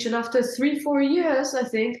to teach. And after 3-4 years, I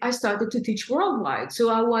think I started to teach worldwide.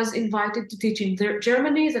 So I was invited to teach in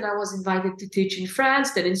Germany, then I was invited to teach in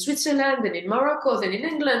France, then in Switzerland, then in Morocco, then in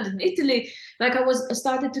England, and Italy. Like I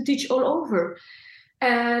started to teach all over.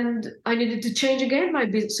 And I needed to change again my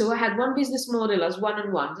business. So I had one business model as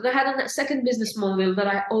one-on-one. Then I had a second business model that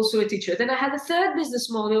I also a teacher. Then I had a third business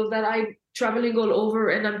model that I'm traveling all over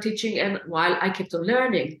and I'm teaching, and while I kept on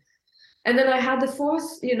learning. And then I had the fourth,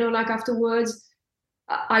 like afterwards,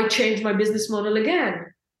 I changed my business model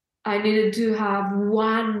again. I needed to have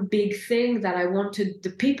one big thing that I wanted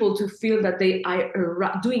the people to feel that they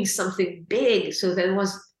are doing something big. So then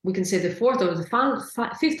we can say the fourth or the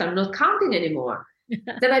fifth, I'm not counting anymore.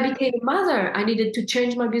 Then I became a mother. I needed to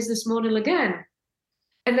change my business model again.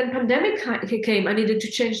 And then pandemic came. I needed to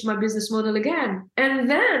change my business model again. And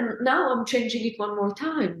then now I'm changing it one more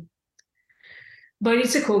time. But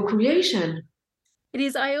it's a co-creation. It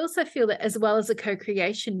is. I also feel that as well as a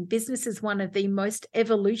co-creation, business is one of the most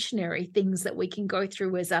evolutionary things that we can go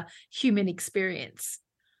through as a human experience.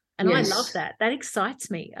 And yes. I love that. That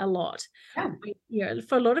excites me a lot. Yeah.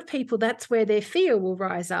 For a lot of people, that's where their fear will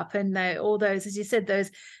rise up. And all those, as you said,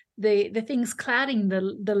 the things clouding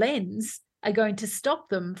the lens are going to stop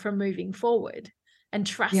them from moving forward and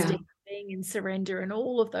trusting, being in surrender and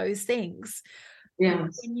all of those things.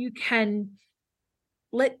 Yes. When you can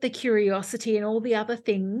let the curiosity and all the other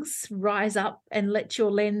things rise up and let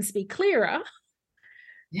your lens be clearer.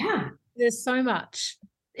 Yeah. There's so much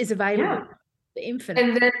is available. Yeah. The infinite.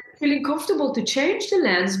 And then feeling comfortable to change the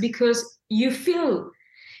lens because you feel,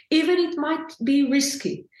 even it might be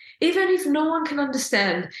risky, even if no one can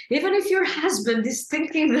understand, even if your husband is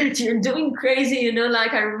thinking that you're doing crazy,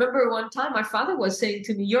 like I remember one time my father was saying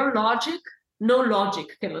to me, your logic, no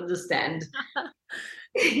logic can understand.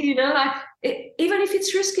 Like even if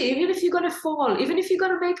it's risky, even if you're going to fall, even if you're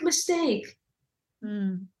going to make a mistake,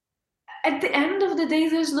 Mm. At the end of the day,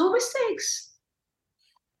 there's no mistakes.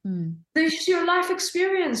 Mm. This is your life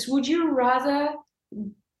experience. Would you rather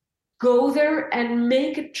go there and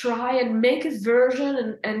make a try and make a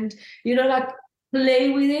version and like play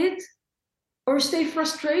with it, or stay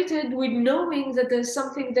frustrated with knowing that there's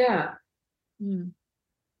something there? Mm.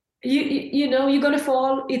 You're gonna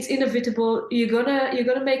fall. It's inevitable. You're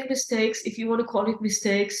gonna make mistakes, if you want to call it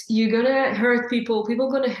mistakes. You're gonna hurt people. People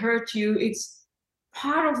are gonna hurt you. It's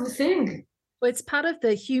part of the thing. Well, it's part of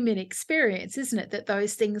the human experience, isn't it? That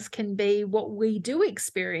those things can be what we do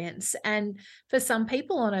experience. And for some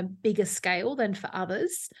people on a bigger scale than for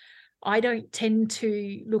others, I don't tend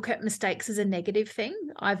to look at mistakes as a negative thing.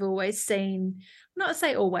 I've always seen, not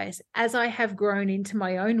say always, as I have grown into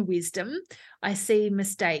my own wisdom, I see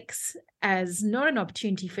mistakes as not an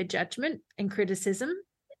opportunity for judgment and criticism,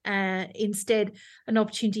 instead an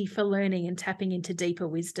opportunity for learning and tapping into deeper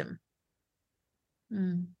wisdom.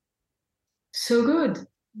 Mm. So good.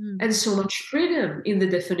 Mm. And so much freedom in the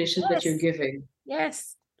definition that you're Yes. giving.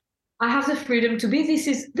 Yes. I have the freedom to be, this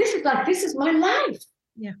is my life.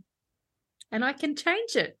 Yeah. And I can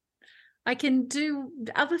change it. I can do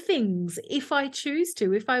other things if I choose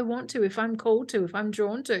to, if I want to, if I'm called to, if I'm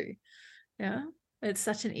drawn to. Yeah. It's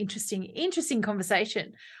such an interesting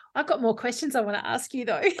conversation. I've got more questions I want to ask you,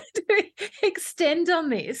 though, to extend on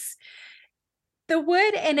this. The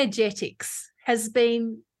word energetics has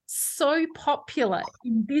been so popular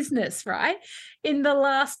in business, right? In the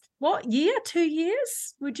last, 2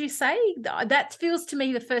 years, would you say? That feels to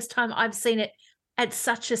me the first time I've seen it at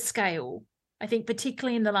such a scale. I think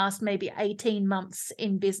particularly in the last maybe 18 months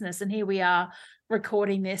in business. And here we are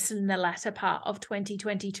recording this in the latter part of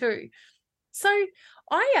 2022. So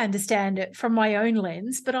I understand it from my own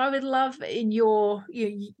lens, but I would love in you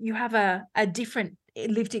have a different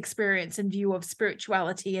lived experience and view of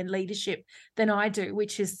spirituality and leadership than I do,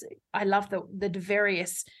 which is, I love the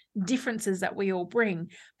various differences that we all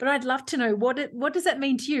bring. But I'd love to know, what does that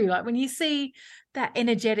mean to you? Like when you see that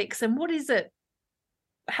energetics, and what is it?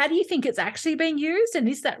 How do you think it's actually being used? And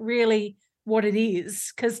is that really what it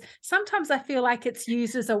is? Because sometimes I feel like it's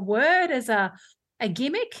used as a word, as a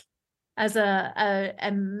gimmick, as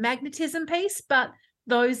a magnetism piece, but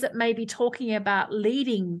those that may be talking about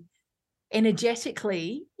leading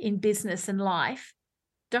energetically in business and life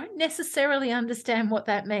don't necessarily understand what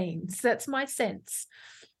that means. That's my sense.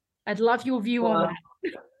 I'd love your view on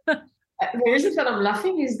that. The reason that I'm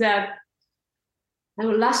laughing is that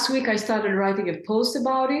last week I started writing a post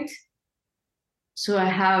about it. So I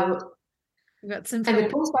have, Got some and the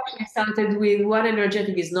post actually started with what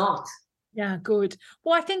energetic is not. Yeah, good.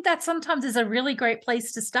 Well, I think that sometimes is a really great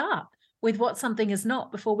place to start with what something is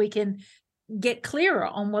not before we can get clearer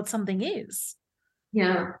on what something is.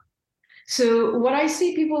 Yeah. So what I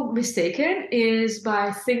see people mistaken is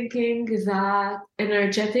by thinking that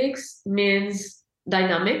energetics means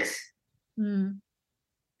dynamics. Mm.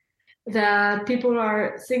 That people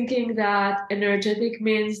are thinking that energetic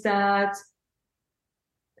means that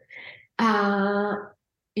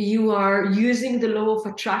you are using the law of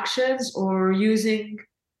attractions or using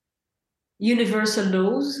universal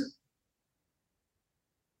laws.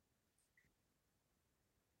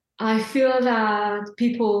 I feel that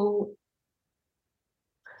people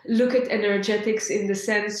look at energetics in the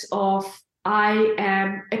sense of I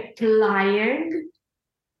am applying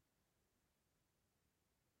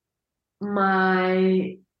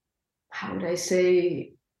my, how would I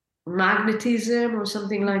say, magnetism or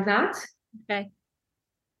something like that. Okay.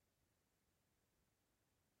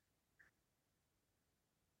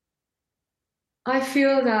 I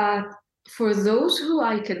feel that for those who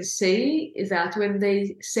I can say that when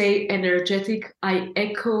they say energetic, I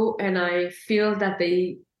echo and I feel that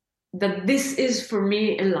this is for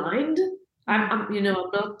me aligned. I'm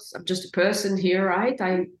just a person here, right?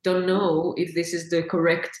 I don't know if this is the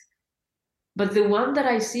correct, but the one that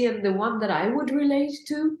I see and the one that I would relate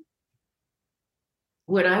to,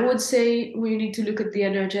 when I would say we need to look at the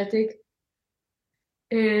energetic,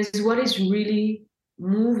 is what is really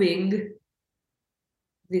moving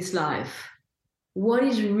this life. What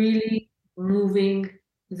is really moving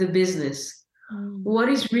the business? What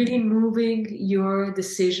is really moving your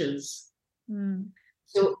decisions?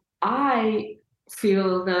 So I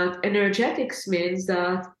feel that energetics means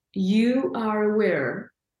that you are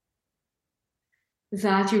aware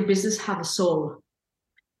that your business have a soul.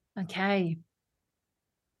 Okay.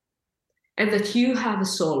 And that you have a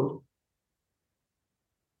soul.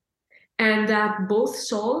 And that both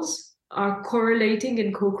souls are correlating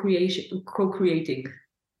and co-creating.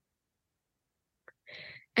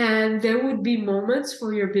 And there would be moments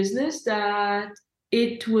for your business that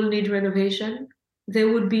it will need renovation.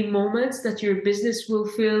 there would be moments that your business will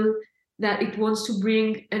feel that it wants to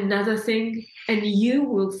bring another thing, and you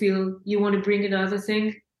will feel you want to bring another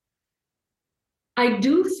thing. I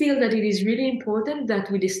do feel that it is really important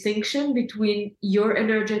that we distinction between your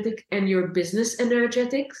energetic and your business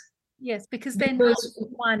energetics. Yes, because they're not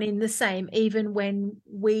one in the same, even when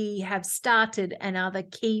we have started and are the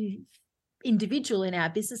key individual in our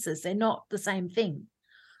businesses. They're not the same thing.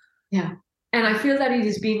 Yeah. And I feel that it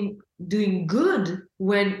has been doing good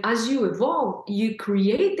when, as you evolve, you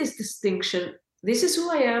create this distinction. This is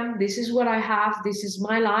who I am. This is what I have. This is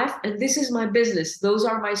my life. And this is my business. Those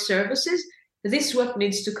are my services. This is what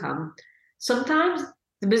needs to come. Sometimes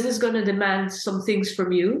the business is going to demand some things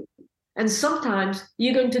from you. And sometimes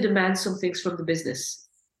you're going to demand some things from the business.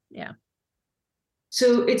 Yeah.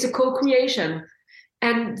 So it's a co-creation.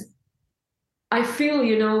 And I feel,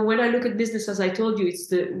 when I look at business, as I told you,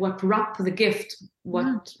 it's what wrap the gift,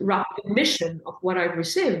 what wrap the mission of what I've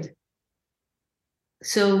received.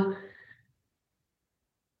 So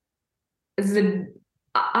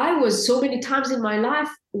I was so many times in my life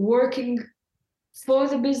working for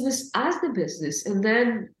the business as the business. And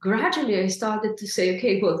then gradually I started to say,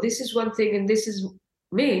 okay, well, this is one thing and this is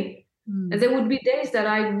me. And there would be days that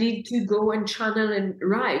I need to go and channel and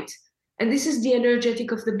write. And this is the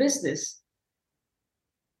energetic of the business.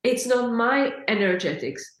 It's not my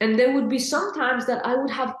energetics. And there would be some times that I would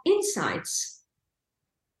have insights.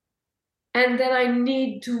 And then I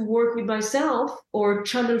need to work with myself or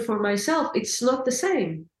channel for myself. It's not the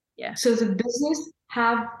same. Yeah. So the business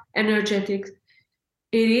have energetics.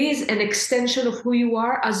 It is an extension of who you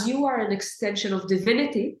are, as you are an extension of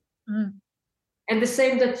divinity. And the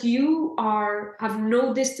same that you have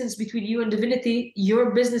no distance between you and divinity,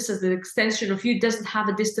 your business as an extension of you doesn't have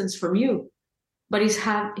a distance from you, but he's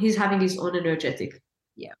having his own energetic.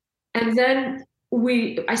 Yeah. And then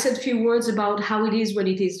I said a few words about how it is when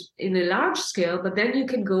it is in a large scale, but then you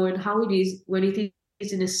can go and how it is when it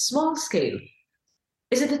is in a small scale.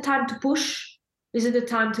 Is it a time to push? Is it a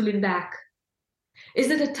time to lean back?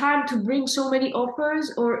 Is it a time to bring so many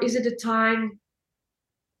offers, or is it a time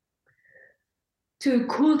to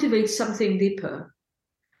cultivate something deeper?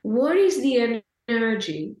 What is the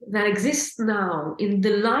energy that exists now in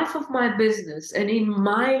the life of my business and in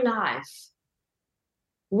my life?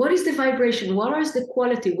 What is the vibration? What is the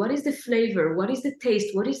quality? What is the flavor? What is the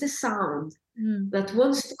taste? What is the sound that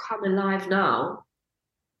wants to come alive now?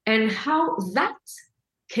 And how that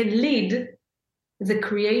can lead the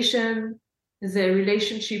creation, the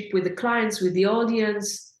relationship with the clients, with the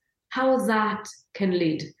audience, how that can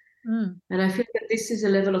lead. And I feel that this is a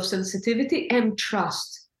level of sensitivity and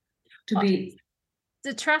trust to be.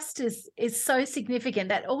 The trust is so significant.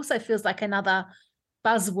 That also feels like another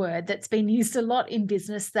buzzword that's been used a lot in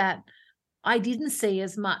business that I didn't see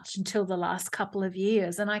as much until the last couple of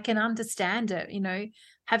years. And I can understand it,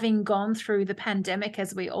 having gone through the pandemic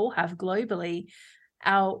as we all have globally,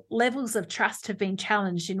 our levels of trust have been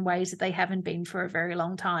challenged in ways that they haven't been for a very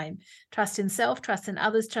long time. Trust in self, trust in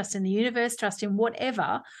others, trust in the universe, trust in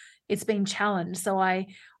whatever. It's been challenged. So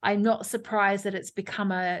I'm not surprised that it's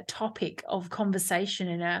become a topic of conversation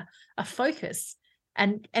and a focus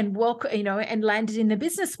and welcome, and landed in the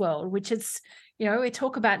business world, which is, we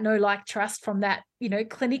talk about know, like, trust from that,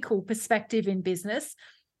 clinical perspective in business.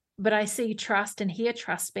 But I see trust and hear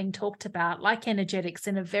trust being talked about like energetics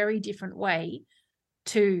in a very different way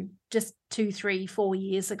to just 2, 3, 4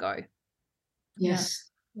 years ago. Yes.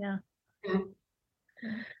 Yeah.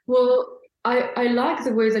 Well, I like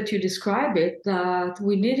the way that you describe it, that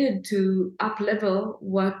we needed to up-level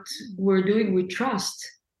what we're doing with trust,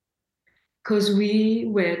 because we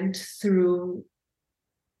went through,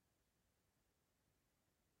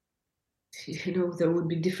 there would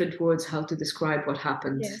be different words how to describe what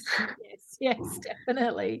happened. Yes,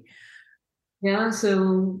 definitely. Yeah,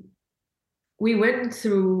 so we went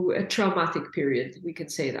through a traumatic period, we can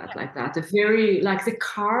say that like that. The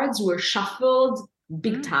cards were shuffled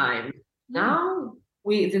big time. Now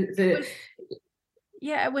it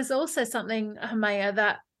was also something, Homaya,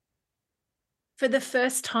 that for the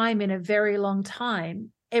first time in a very long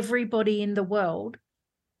time, everybody in the world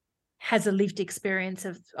has a lived experience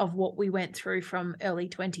of what we went through from early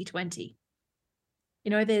 2020.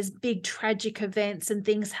 There's big tragic events and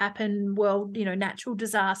things happen, natural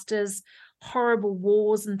disasters, horrible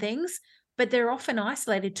wars and things, but they're often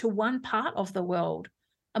isolated to one part of the world.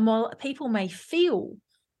 And while people may feel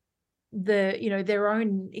their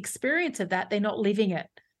own experience of that, they're not living it.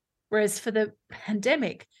 Whereas for the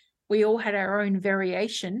pandemic, we all had our own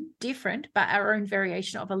variation, different, but our own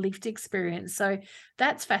variation of a lived experience. So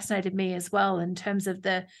that's fascinated me as well in terms of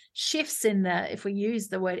the shifts in the, if we use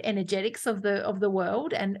the word energetics of the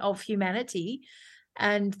world and of humanity,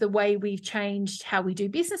 and the way we've changed how we do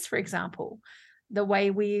business, for example, the way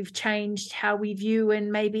we've changed how we view and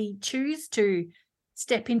maybe choose to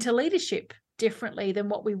step into leadership differently than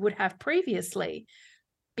what we would have previously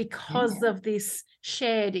because of this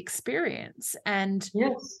shared experience. And,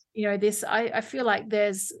 you know, this, I feel like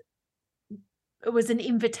it was an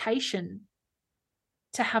invitation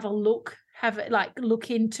to have a look, look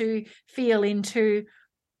into, feel into,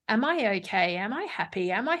 am I okay? Am I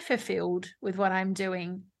happy? Am I fulfilled with what I'm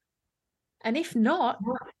doing? And if not,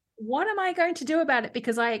 what am I going to do about it?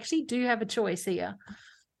 Because I actually do have a choice here.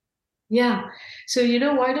 Yeah. So, you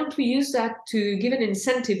know, why don't we use that to give an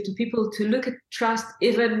incentive to people to look at trust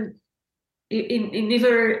even in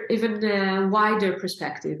even a wider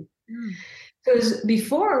perspective? Because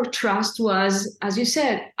before, trust was, as you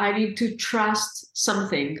said, I need to trust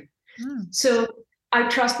something. So I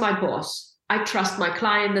trust my boss. I trust my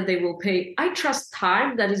client that they will pay. I trust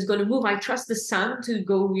time that is going to move. I trust the sun to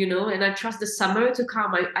go, you know, and I trust the summer to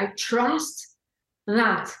come. I trust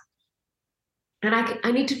that. And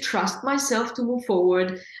I need to trust myself to move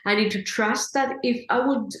forward. I need to trust that if I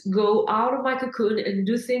would go out of my cocoon and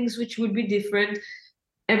do things which would be different,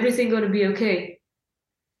 everything going to be okay.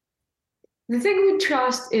 The thing with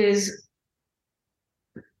trust is,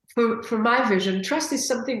 for my vision, trust is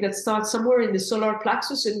something that starts somewhere in the solar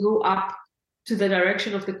plexus and go up to the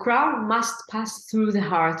direction of the crown, must pass through the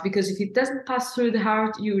heart. Because if it doesn't pass through the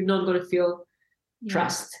heart, you're not going to feel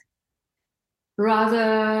trust.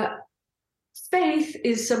 Rather, faith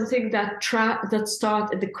is something that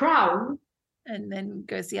starts at the crown and then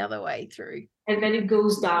goes the other way through, and then it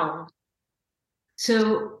goes down.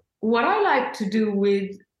 So what I like to do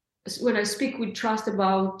when I speak with trust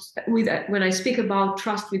when I speak about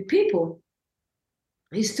trust with people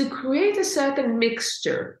is to create a certain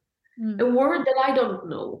mixture, a word that I don't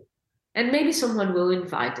know, and maybe someone will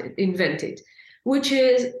invent it, which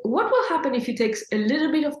is what will happen if you take a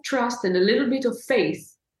little bit of trust and a little bit of faith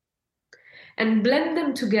and blend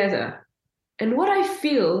them together. And what I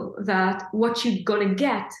feel that what you're going to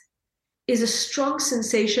get is a strong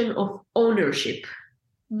sensation of ownership.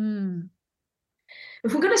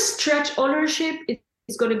 If we're going to stretch ownership,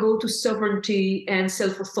 it's going to go to sovereignty and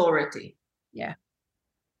self-authority. Yeah.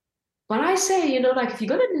 But I say, you know, like if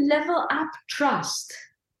you're going to level up trust,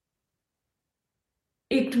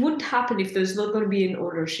 it wouldn't happen if there's not going to be an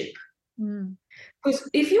ownership. Because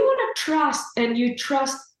if you want to trust and you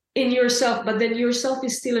trust in yourself, but then yourself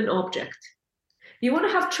is still an object. You want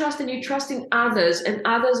to have trust and you trust in others, and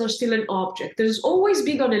others are still an object. There's always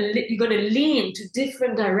you're going to lean to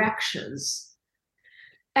different directions.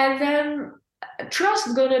 And then trust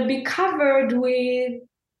is going to be covered with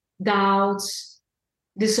doubts,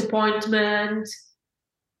 disappointment,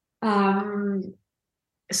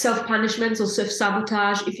 self-punishment or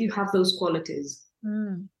self-sabotage, if you have those qualities.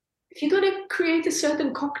 If you're going to create a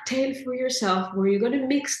certain cocktail for yourself where you're going to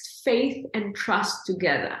mix faith and trust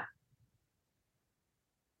together,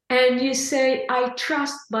 and you say, I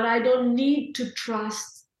trust, but I don't need to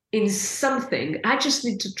trust in something. I just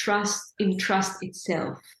need to trust in trust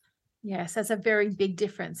itself. Yes, that's a very big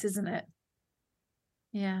difference, isn't it?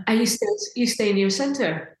 Yeah. And you stay in your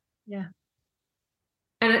center. Yeah.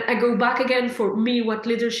 And I go back again, for me, what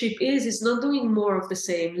leadership is not doing more of the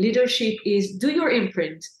same. Leadership is do your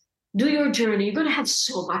imprint, do your journey. You're going to have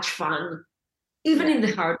so much fun, even in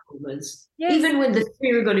the hard moments, even when the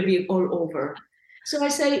fear is going to be all over. So I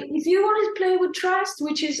say, if you want to play with trust,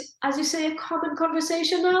 which is, as you say, a common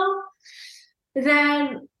conversation now,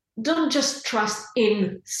 then don't just trust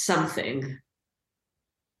in something.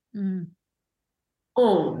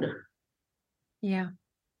 Own. Yeah.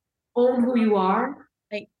 Own who you are.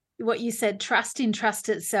 Like what you said, trust in trust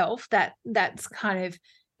itself, that's kind of,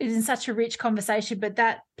 it is such a rich conversation, but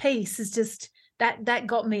that piece is just, that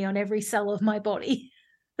got me on every cell of my body.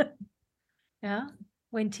 Yeah.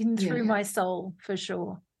 Went in through my soul for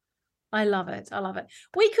sure. I love it. I love it.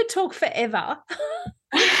 We could talk forever.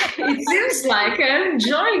 It seems like I'm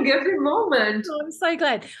enjoying every moment. Oh, I'm so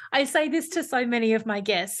glad. I say this to so many of my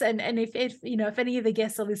guests, and if you know, if any of the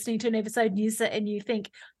guests are listening to an episode and you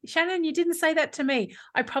think, Shannon, you didn't say that to me,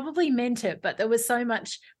 I probably meant it, but there was so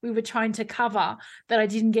much we were trying to cover that I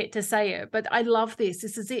didn't get to say it. But I love this.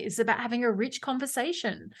 This is it. It's about having a rich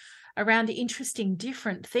conversation around interesting,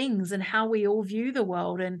 different things and how we all view the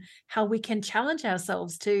world and how we can challenge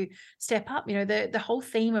ourselves to step up. You know, the whole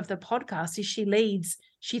theme of the podcast is she leads,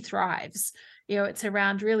 she thrives. it's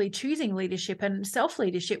around really choosing leadership and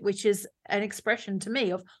self-leadership, which is an expression to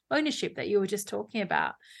me of ownership that you were just talking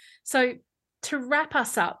about. So to wrap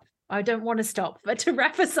us up, I don't want to stop, but to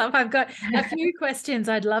wrap us up, I've got a few questions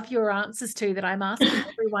I'd love your answers to that I'm asking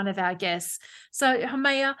every one of our guests. So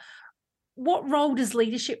Homaya, what role does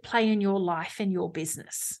leadership play in your life and your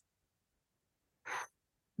business?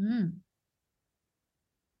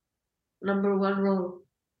 Number one role.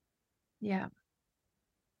 Yeah.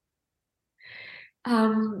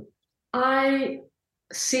 I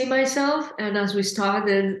see myself, and as we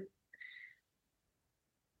started,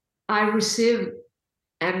 I receive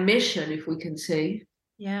a mission, if we can say.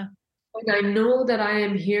 Yeah. And I know that I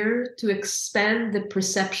am here to expand the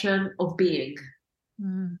perception of being.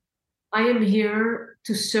 I am here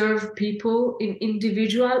to serve people in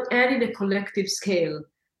individual and in a collective scale.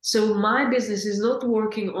 So my business is not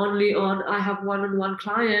working only on, I have one-on-one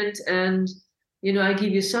client and, I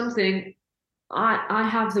give you something. I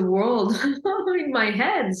have the world in my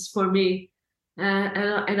hands for me,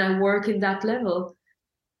 and I work in that level.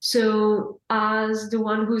 So as the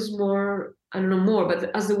one who's more, I don't know more, but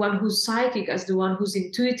as the one who's psychic, as the one who's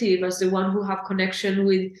intuitive, as the one who have connection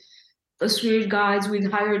with the spirit guides, with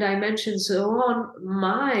higher dimensions, so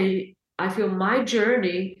on, I feel my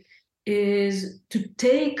journey is to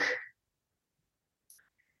take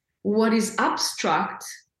what is abstract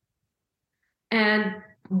and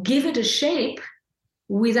give it a shape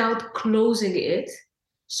without closing it.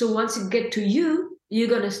 So once it gets to you, you're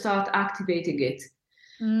going to start activating it.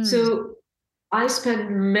 So I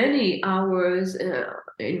spend many hours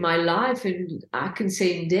in my life, and I can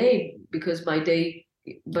say in day because my day,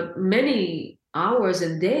 but many hours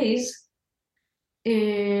and days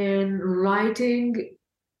in writing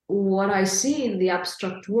what I see in the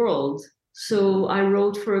abstract world. So I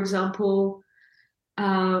wrote, for example,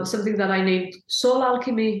 something that I named Soul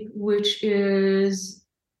Alchemy, which is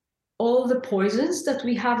all the poisons that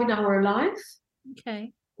we have in our life.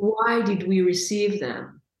 Okay. Why did we receive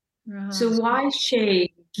them? So why shame,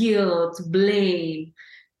 guilt, blame,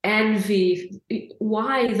 envy?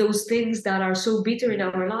 Why those things that are so bitter in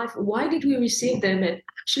our life? Why did we receive them? And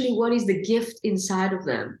actually, what is the gift inside of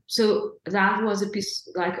them? So that was a piece,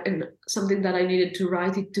 something that I needed to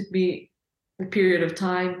write. It took me a period of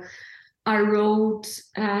time. I wrote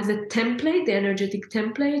the template, the energetic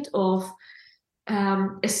template of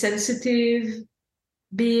a sensitive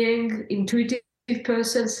being, intuitive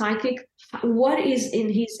person, psychic. What is in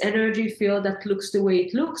his energy field that looks the way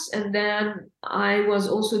it looks? And then I was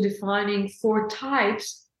also defining 4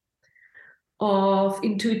 types of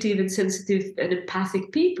intuitive and sensitive and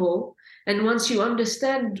empathic people. And once you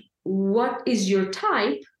understand what is your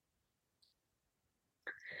type,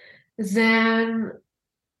 then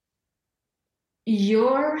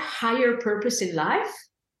your higher purpose in life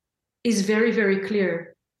is very, very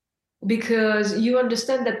clear, because you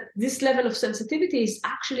understand that this level of sensitivity is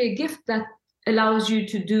actually a gift that allows you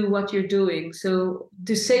to do what you're doing. So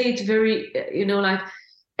to say it very, like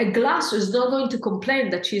a glass is not going to complain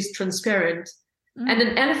that she's transparent, and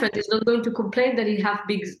an elephant is not going to complain that he have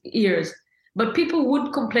big ears. But people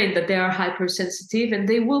would complain that they are hypersensitive, and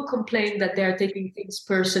they will complain that they are taking things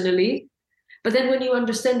personally. But then when you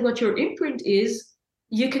understand what your imprint is,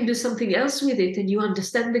 you can do something else with it, and you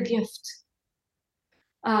understand the gift.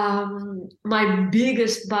 My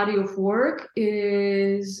biggest body of work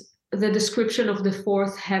is the description of the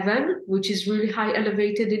 4th heaven, which is really high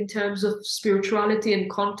elevated in terms of spirituality and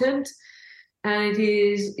content. And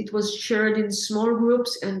it was shared in small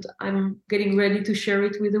groups, and I'm getting ready to share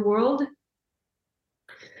it with the world.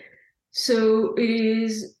 So it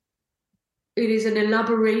is an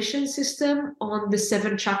elaboration system on the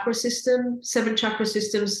 7 chakra system. 7 chakra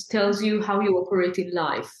systems tells you how you operate in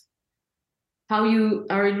life, how you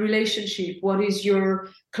are in relationship, what is your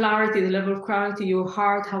clarity, the level of clarity, your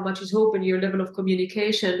heart, how much is hope, and your level of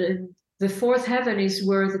communication. And the 4th heaven is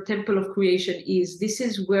where the temple of creation is. This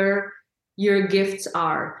is where your gifts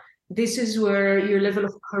are. This is where your level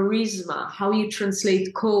of charisma, how you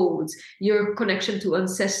translate codes, your connection to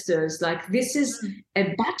ancestors. Like, this is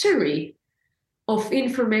a battery of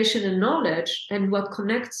information and knowledge. And what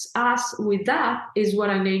connects us with that is what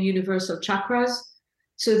I name universal chakras.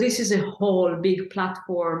 So this is a whole big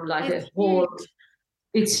platform,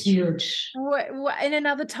 it's huge. In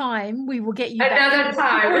another time, we will get you back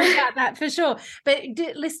about that for sure. But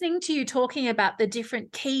listening to you talking about the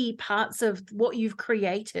different key parts of what you've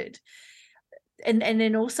created, and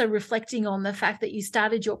then also reflecting on the fact that you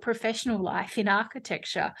started your professional life in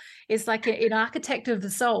architecture, it's like an architect of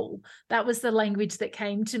the soul. That was the language that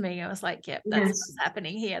came to me. I was like, yep, that's what's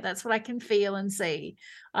happening here. That's what I can feel and see.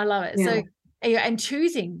 I love it. Yeah. So and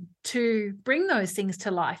choosing to bring those things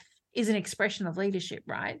to life is an expression of leadership,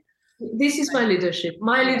 right? This is my leadership.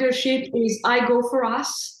 My leadership is I go for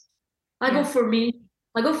us. I go for me.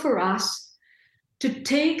 I go for us to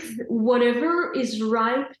take whatever is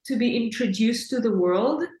ripe to be introduced to the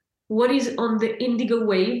world, what is on the indigo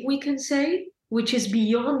wave, we can say, which is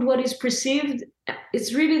beyond what is perceived.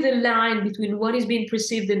 It's really the line between what is being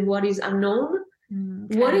perceived and what is unknown.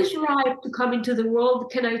 Okay. What is ripe to come into the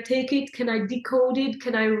world? Can I take it? Can I decode it?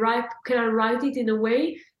 Can I write it in a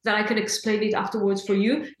way that I can explain it afterwards for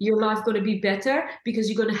you? Your life going to be better because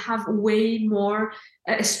you're going to have way more,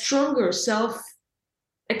 a stronger self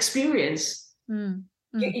experience.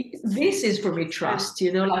 This is for me trust,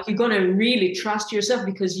 like you're going to really trust yourself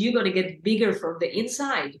because you're going to get bigger from the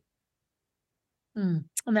inside. And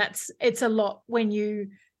it's a lot when you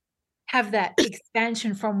have that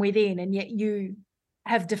expansion from within and yet you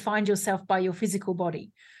have defined yourself by your physical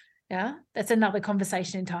body. Yeah, that's another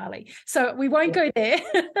conversation entirely. So we won't go there.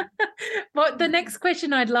 But the next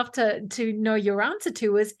question I'd love to know your answer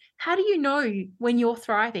to is, how do you know when you're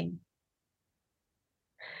thriving?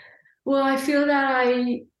 Well, I feel that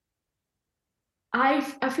I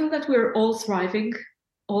feel that we're all thriving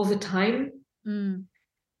all the time.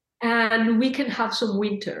 And we can have some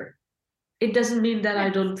winter. It doesn't mean that I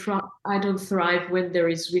don't thrive when there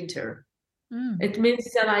is winter. It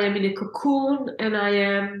means that I am in a cocoon and I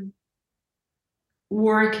am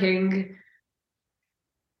working,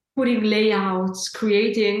 putting layouts,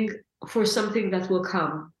 creating for something that will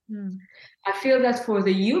come. I feel that for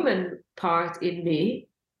the human part in me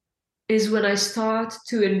is when I start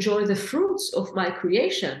to enjoy the fruits of my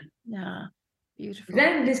creation. Yeah, beautiful.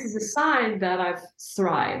 Then this is a sign that I've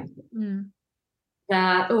thrived.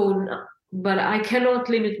 That, but I cannot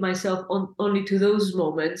limit myself only to those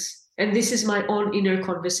moments. And this is my own inner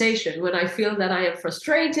conversation when I feel that I am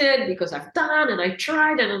frustrated because I've done and I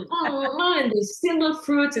tried and and there's still no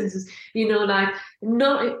fruits. And I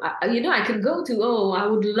can go to, I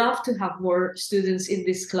would love to have more students in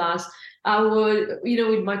this class. I would,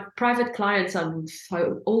 with my private clients, I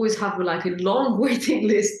always have like a long waiting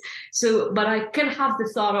list. So, but I can have the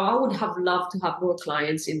thought, I would have loved to have more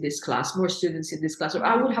clients in this class, more students in this class, or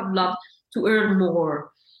I would have loved to earn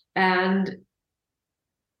more. And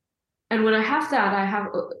when I have that,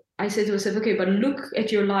 I say to myself, okay, but look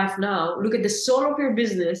at your life now. Look at the soul of your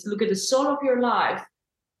business. Look at the soul of your life.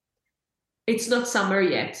 It's not summer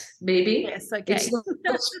yet, baby. Yes, okay. It's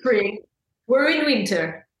not spring. We're in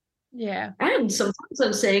winter. Yeah. And sometimes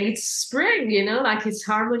I'm saying it's spring, like it's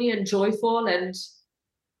harmony and joyful. And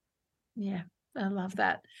yeah, I love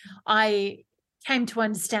that. I came to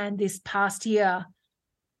understand this past year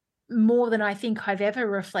more than I think I've ever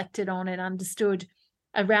reflected on and understood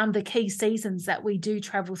around the key seasons that we do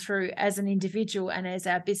travel through as an individual and as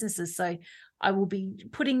our businesses. So I will be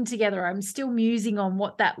putting together, I'm still musing on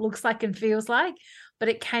what that looks like and feels like, but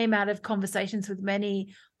it came out of conversations with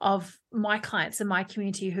many of my clients in my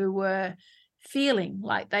community who were feeling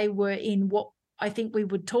like they were in what I think we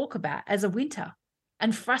would talk about as a winter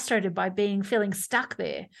and frustrated by feeling stuck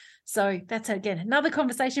there. So that's, again, another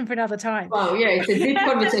conversation for another time. Wow, yeah, it's a deep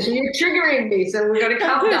conversation. You're triggering me, so we're going to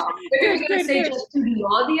calm down. Maybe we're going to say just to the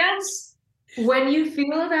audience, when you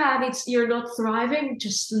feel that you're not thriving,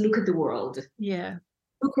 just look at the world. Yeah.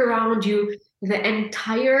 Look around you. The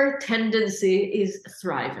entire tendency is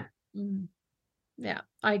thrive. Yeah,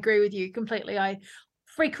 I agree with you completely. I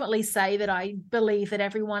frequently say that I believe that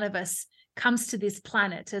every one of us comes to this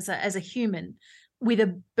planet as a human with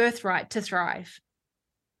a birthright to thrive.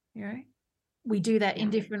 We do that in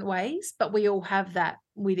different ways, but we all have that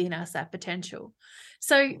within us, that potential.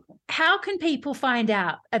 So how can people find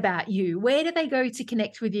out about you? Where do they go to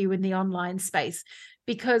connect with you in the online space?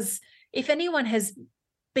 Because if anyone has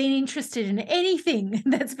been interested in anything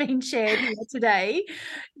that's been shared here today,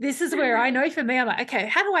 this is where I know for me, I'm like, okay,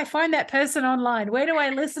 how do I find that person online? Where do I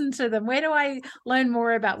listen to them? Where do I learn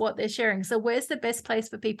more about what they're sharing? So where's the best place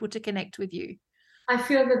for people to connect with you? I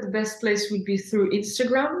feel that the best place would be through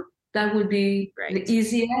Instagram. That would be the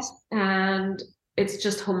easiest. And it's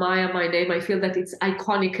just Homaya, my name. I feel that it's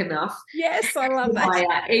iconic enough. Yes, I love Homaya,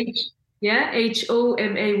 that.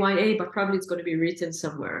 Homaya, but probably it's going to be written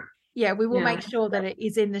somewhere. Yeah, we will make sure that it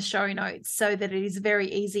is in the show notes so that it is very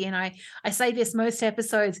easy. And I say this most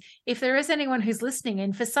episodes, if there is anyone who's listening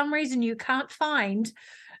and for some reason you can't find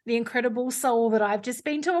the incredible soul that I've just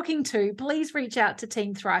been talking to, please reach out to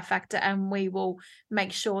Team Thrive Factor and we will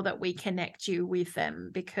make sure that we connect you with them,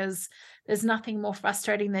 because there's nothing more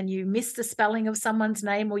frustrating than you missed the spelling of someone's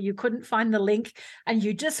name or you couldn't find the link and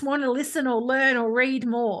you just want to listen or learn or read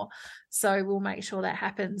more. So we'll make sure that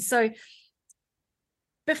happens. So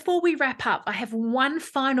Before we wrap up, I have one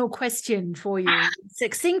final question for you.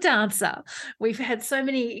 Succinct answer. We've had so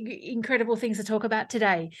many incredible things to talk about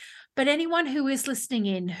today, but anyone who is listening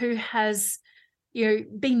in who has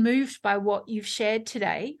been moved by what you've shared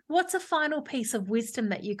today, what's a final piece of wisdom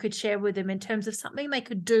that you could share with them in terms of something they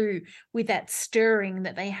could do with that stirring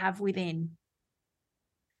that they have within?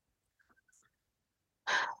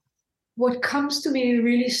 What comes to me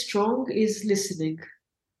really strong is listening.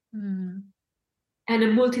 And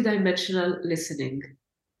a multidimensional listening.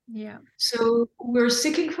 Yeah. So we're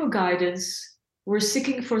seeking for guidance, we're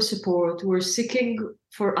seeking for support, we're seeking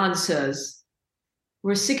for answers,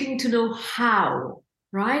 we're seeking to know how,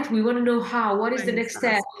 right? We want to know how, what is the next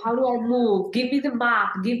step? How do I move? Give me the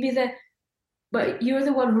map, but you're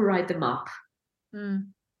the one who write the map.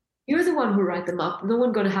 You're the one who write the map. No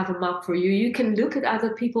one's going to have a map for you. You can look at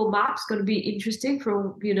other people's maps, going to be interesting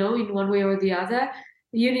from, in one way or the other.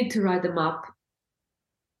 You need to write the map.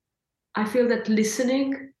 I feel that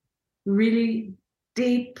listening really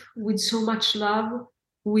deep with so much love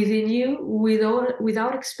within you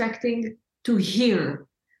without expecting to hear,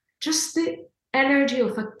 just the energy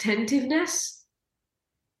of attentiveness,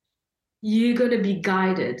 you're going to be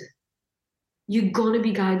guided. You're going to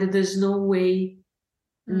be guided. There's no way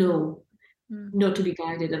not to be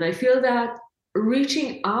guided. And I feel that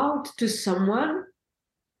reaching out to someone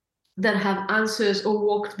that have answers or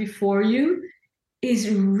walked before you is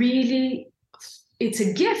really, it's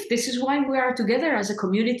a gift. This is why we are together as a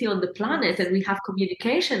community on the planet, and we have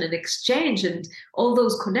communication and exchange and all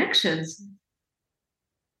those connections.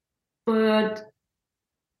 But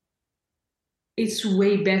it's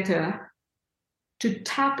way better to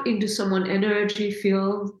tap into someone's energy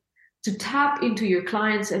field, to tap into your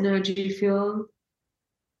client's energy field,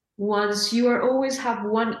 once you always have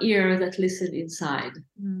one ear that listens inside.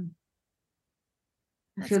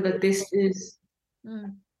 I feel that this is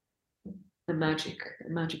a magic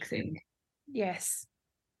thing. Yes,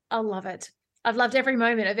 I love it. I've loved every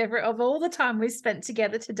moment of all the time we've spent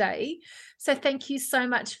together today. So thank you so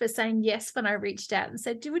much for saying yes when I reached out and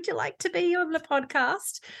said, would you like to be on the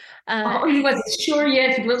podcast? It wasn't sure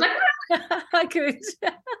yet. It was like, I could.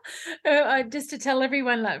 Just to tell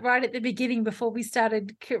everyone, like right at the beginning, before we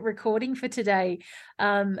started recording for today,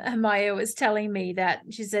 Homaya was telling me that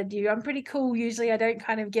she said, I'm pretty cool. Usually I don't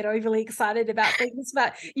kind of get overly excited about things,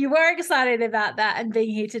 but you were excited about that and being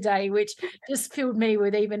here today, which just filled me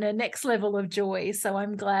with even a next level of joy. So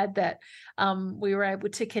I'm glad that we were able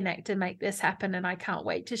to connect and make this happen. And I can't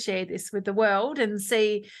wait to share this with the world and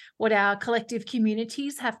see what our collective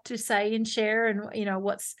communities have to say and share, and,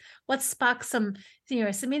 what sparks some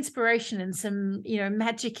inspiration and some,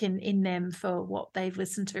 magic in them for what they've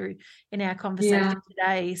listened to in our conversation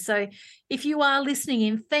today. So if you are listening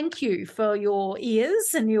in, thank you for your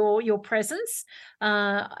ears and your presence.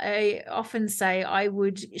 I often say I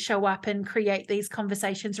would show up and create these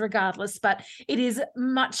conversations regardless, but it is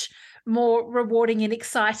much more rewarding and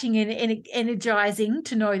exciting and energizing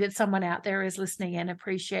to know that someone out there is listening and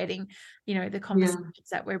appreciating, the conversations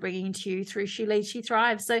that we're bringing to you through She Leads, She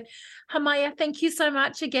Thrives. So Homaya, thank you so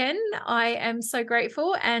much again. I am so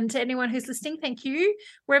grateful. And to anyone who's listening, thank you.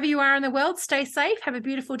 Wherever you are in the world, stay safe, have a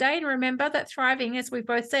beautiful day. And remember that thriving, as we've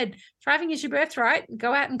both said, thriving is your birthright.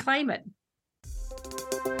 Go out and claim it.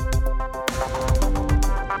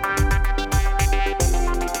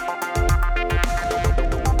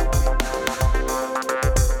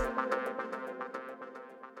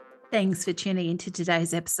 Thanks for tuning into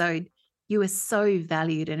today's episode. You are so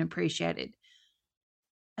valued and appreciated.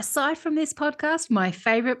 Aside from this podcast, my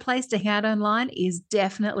favorite place to hang out online is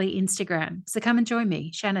definitely Instagram. So come and join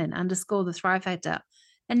me, Shannon_the Thrive Factor.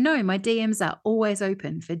 And no, my DMs are always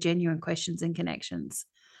open for genuine questions and connections.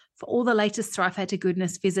 For all the latest Thrive Factor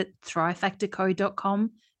goodness, visit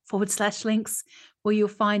thrivefactorco.com/links, where you'll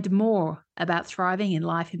find more about thriving in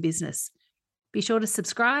life and business. Be sure to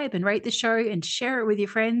subscribe and rate the show and share it with your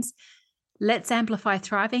friends. Let's amplify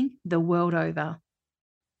thriving the world over.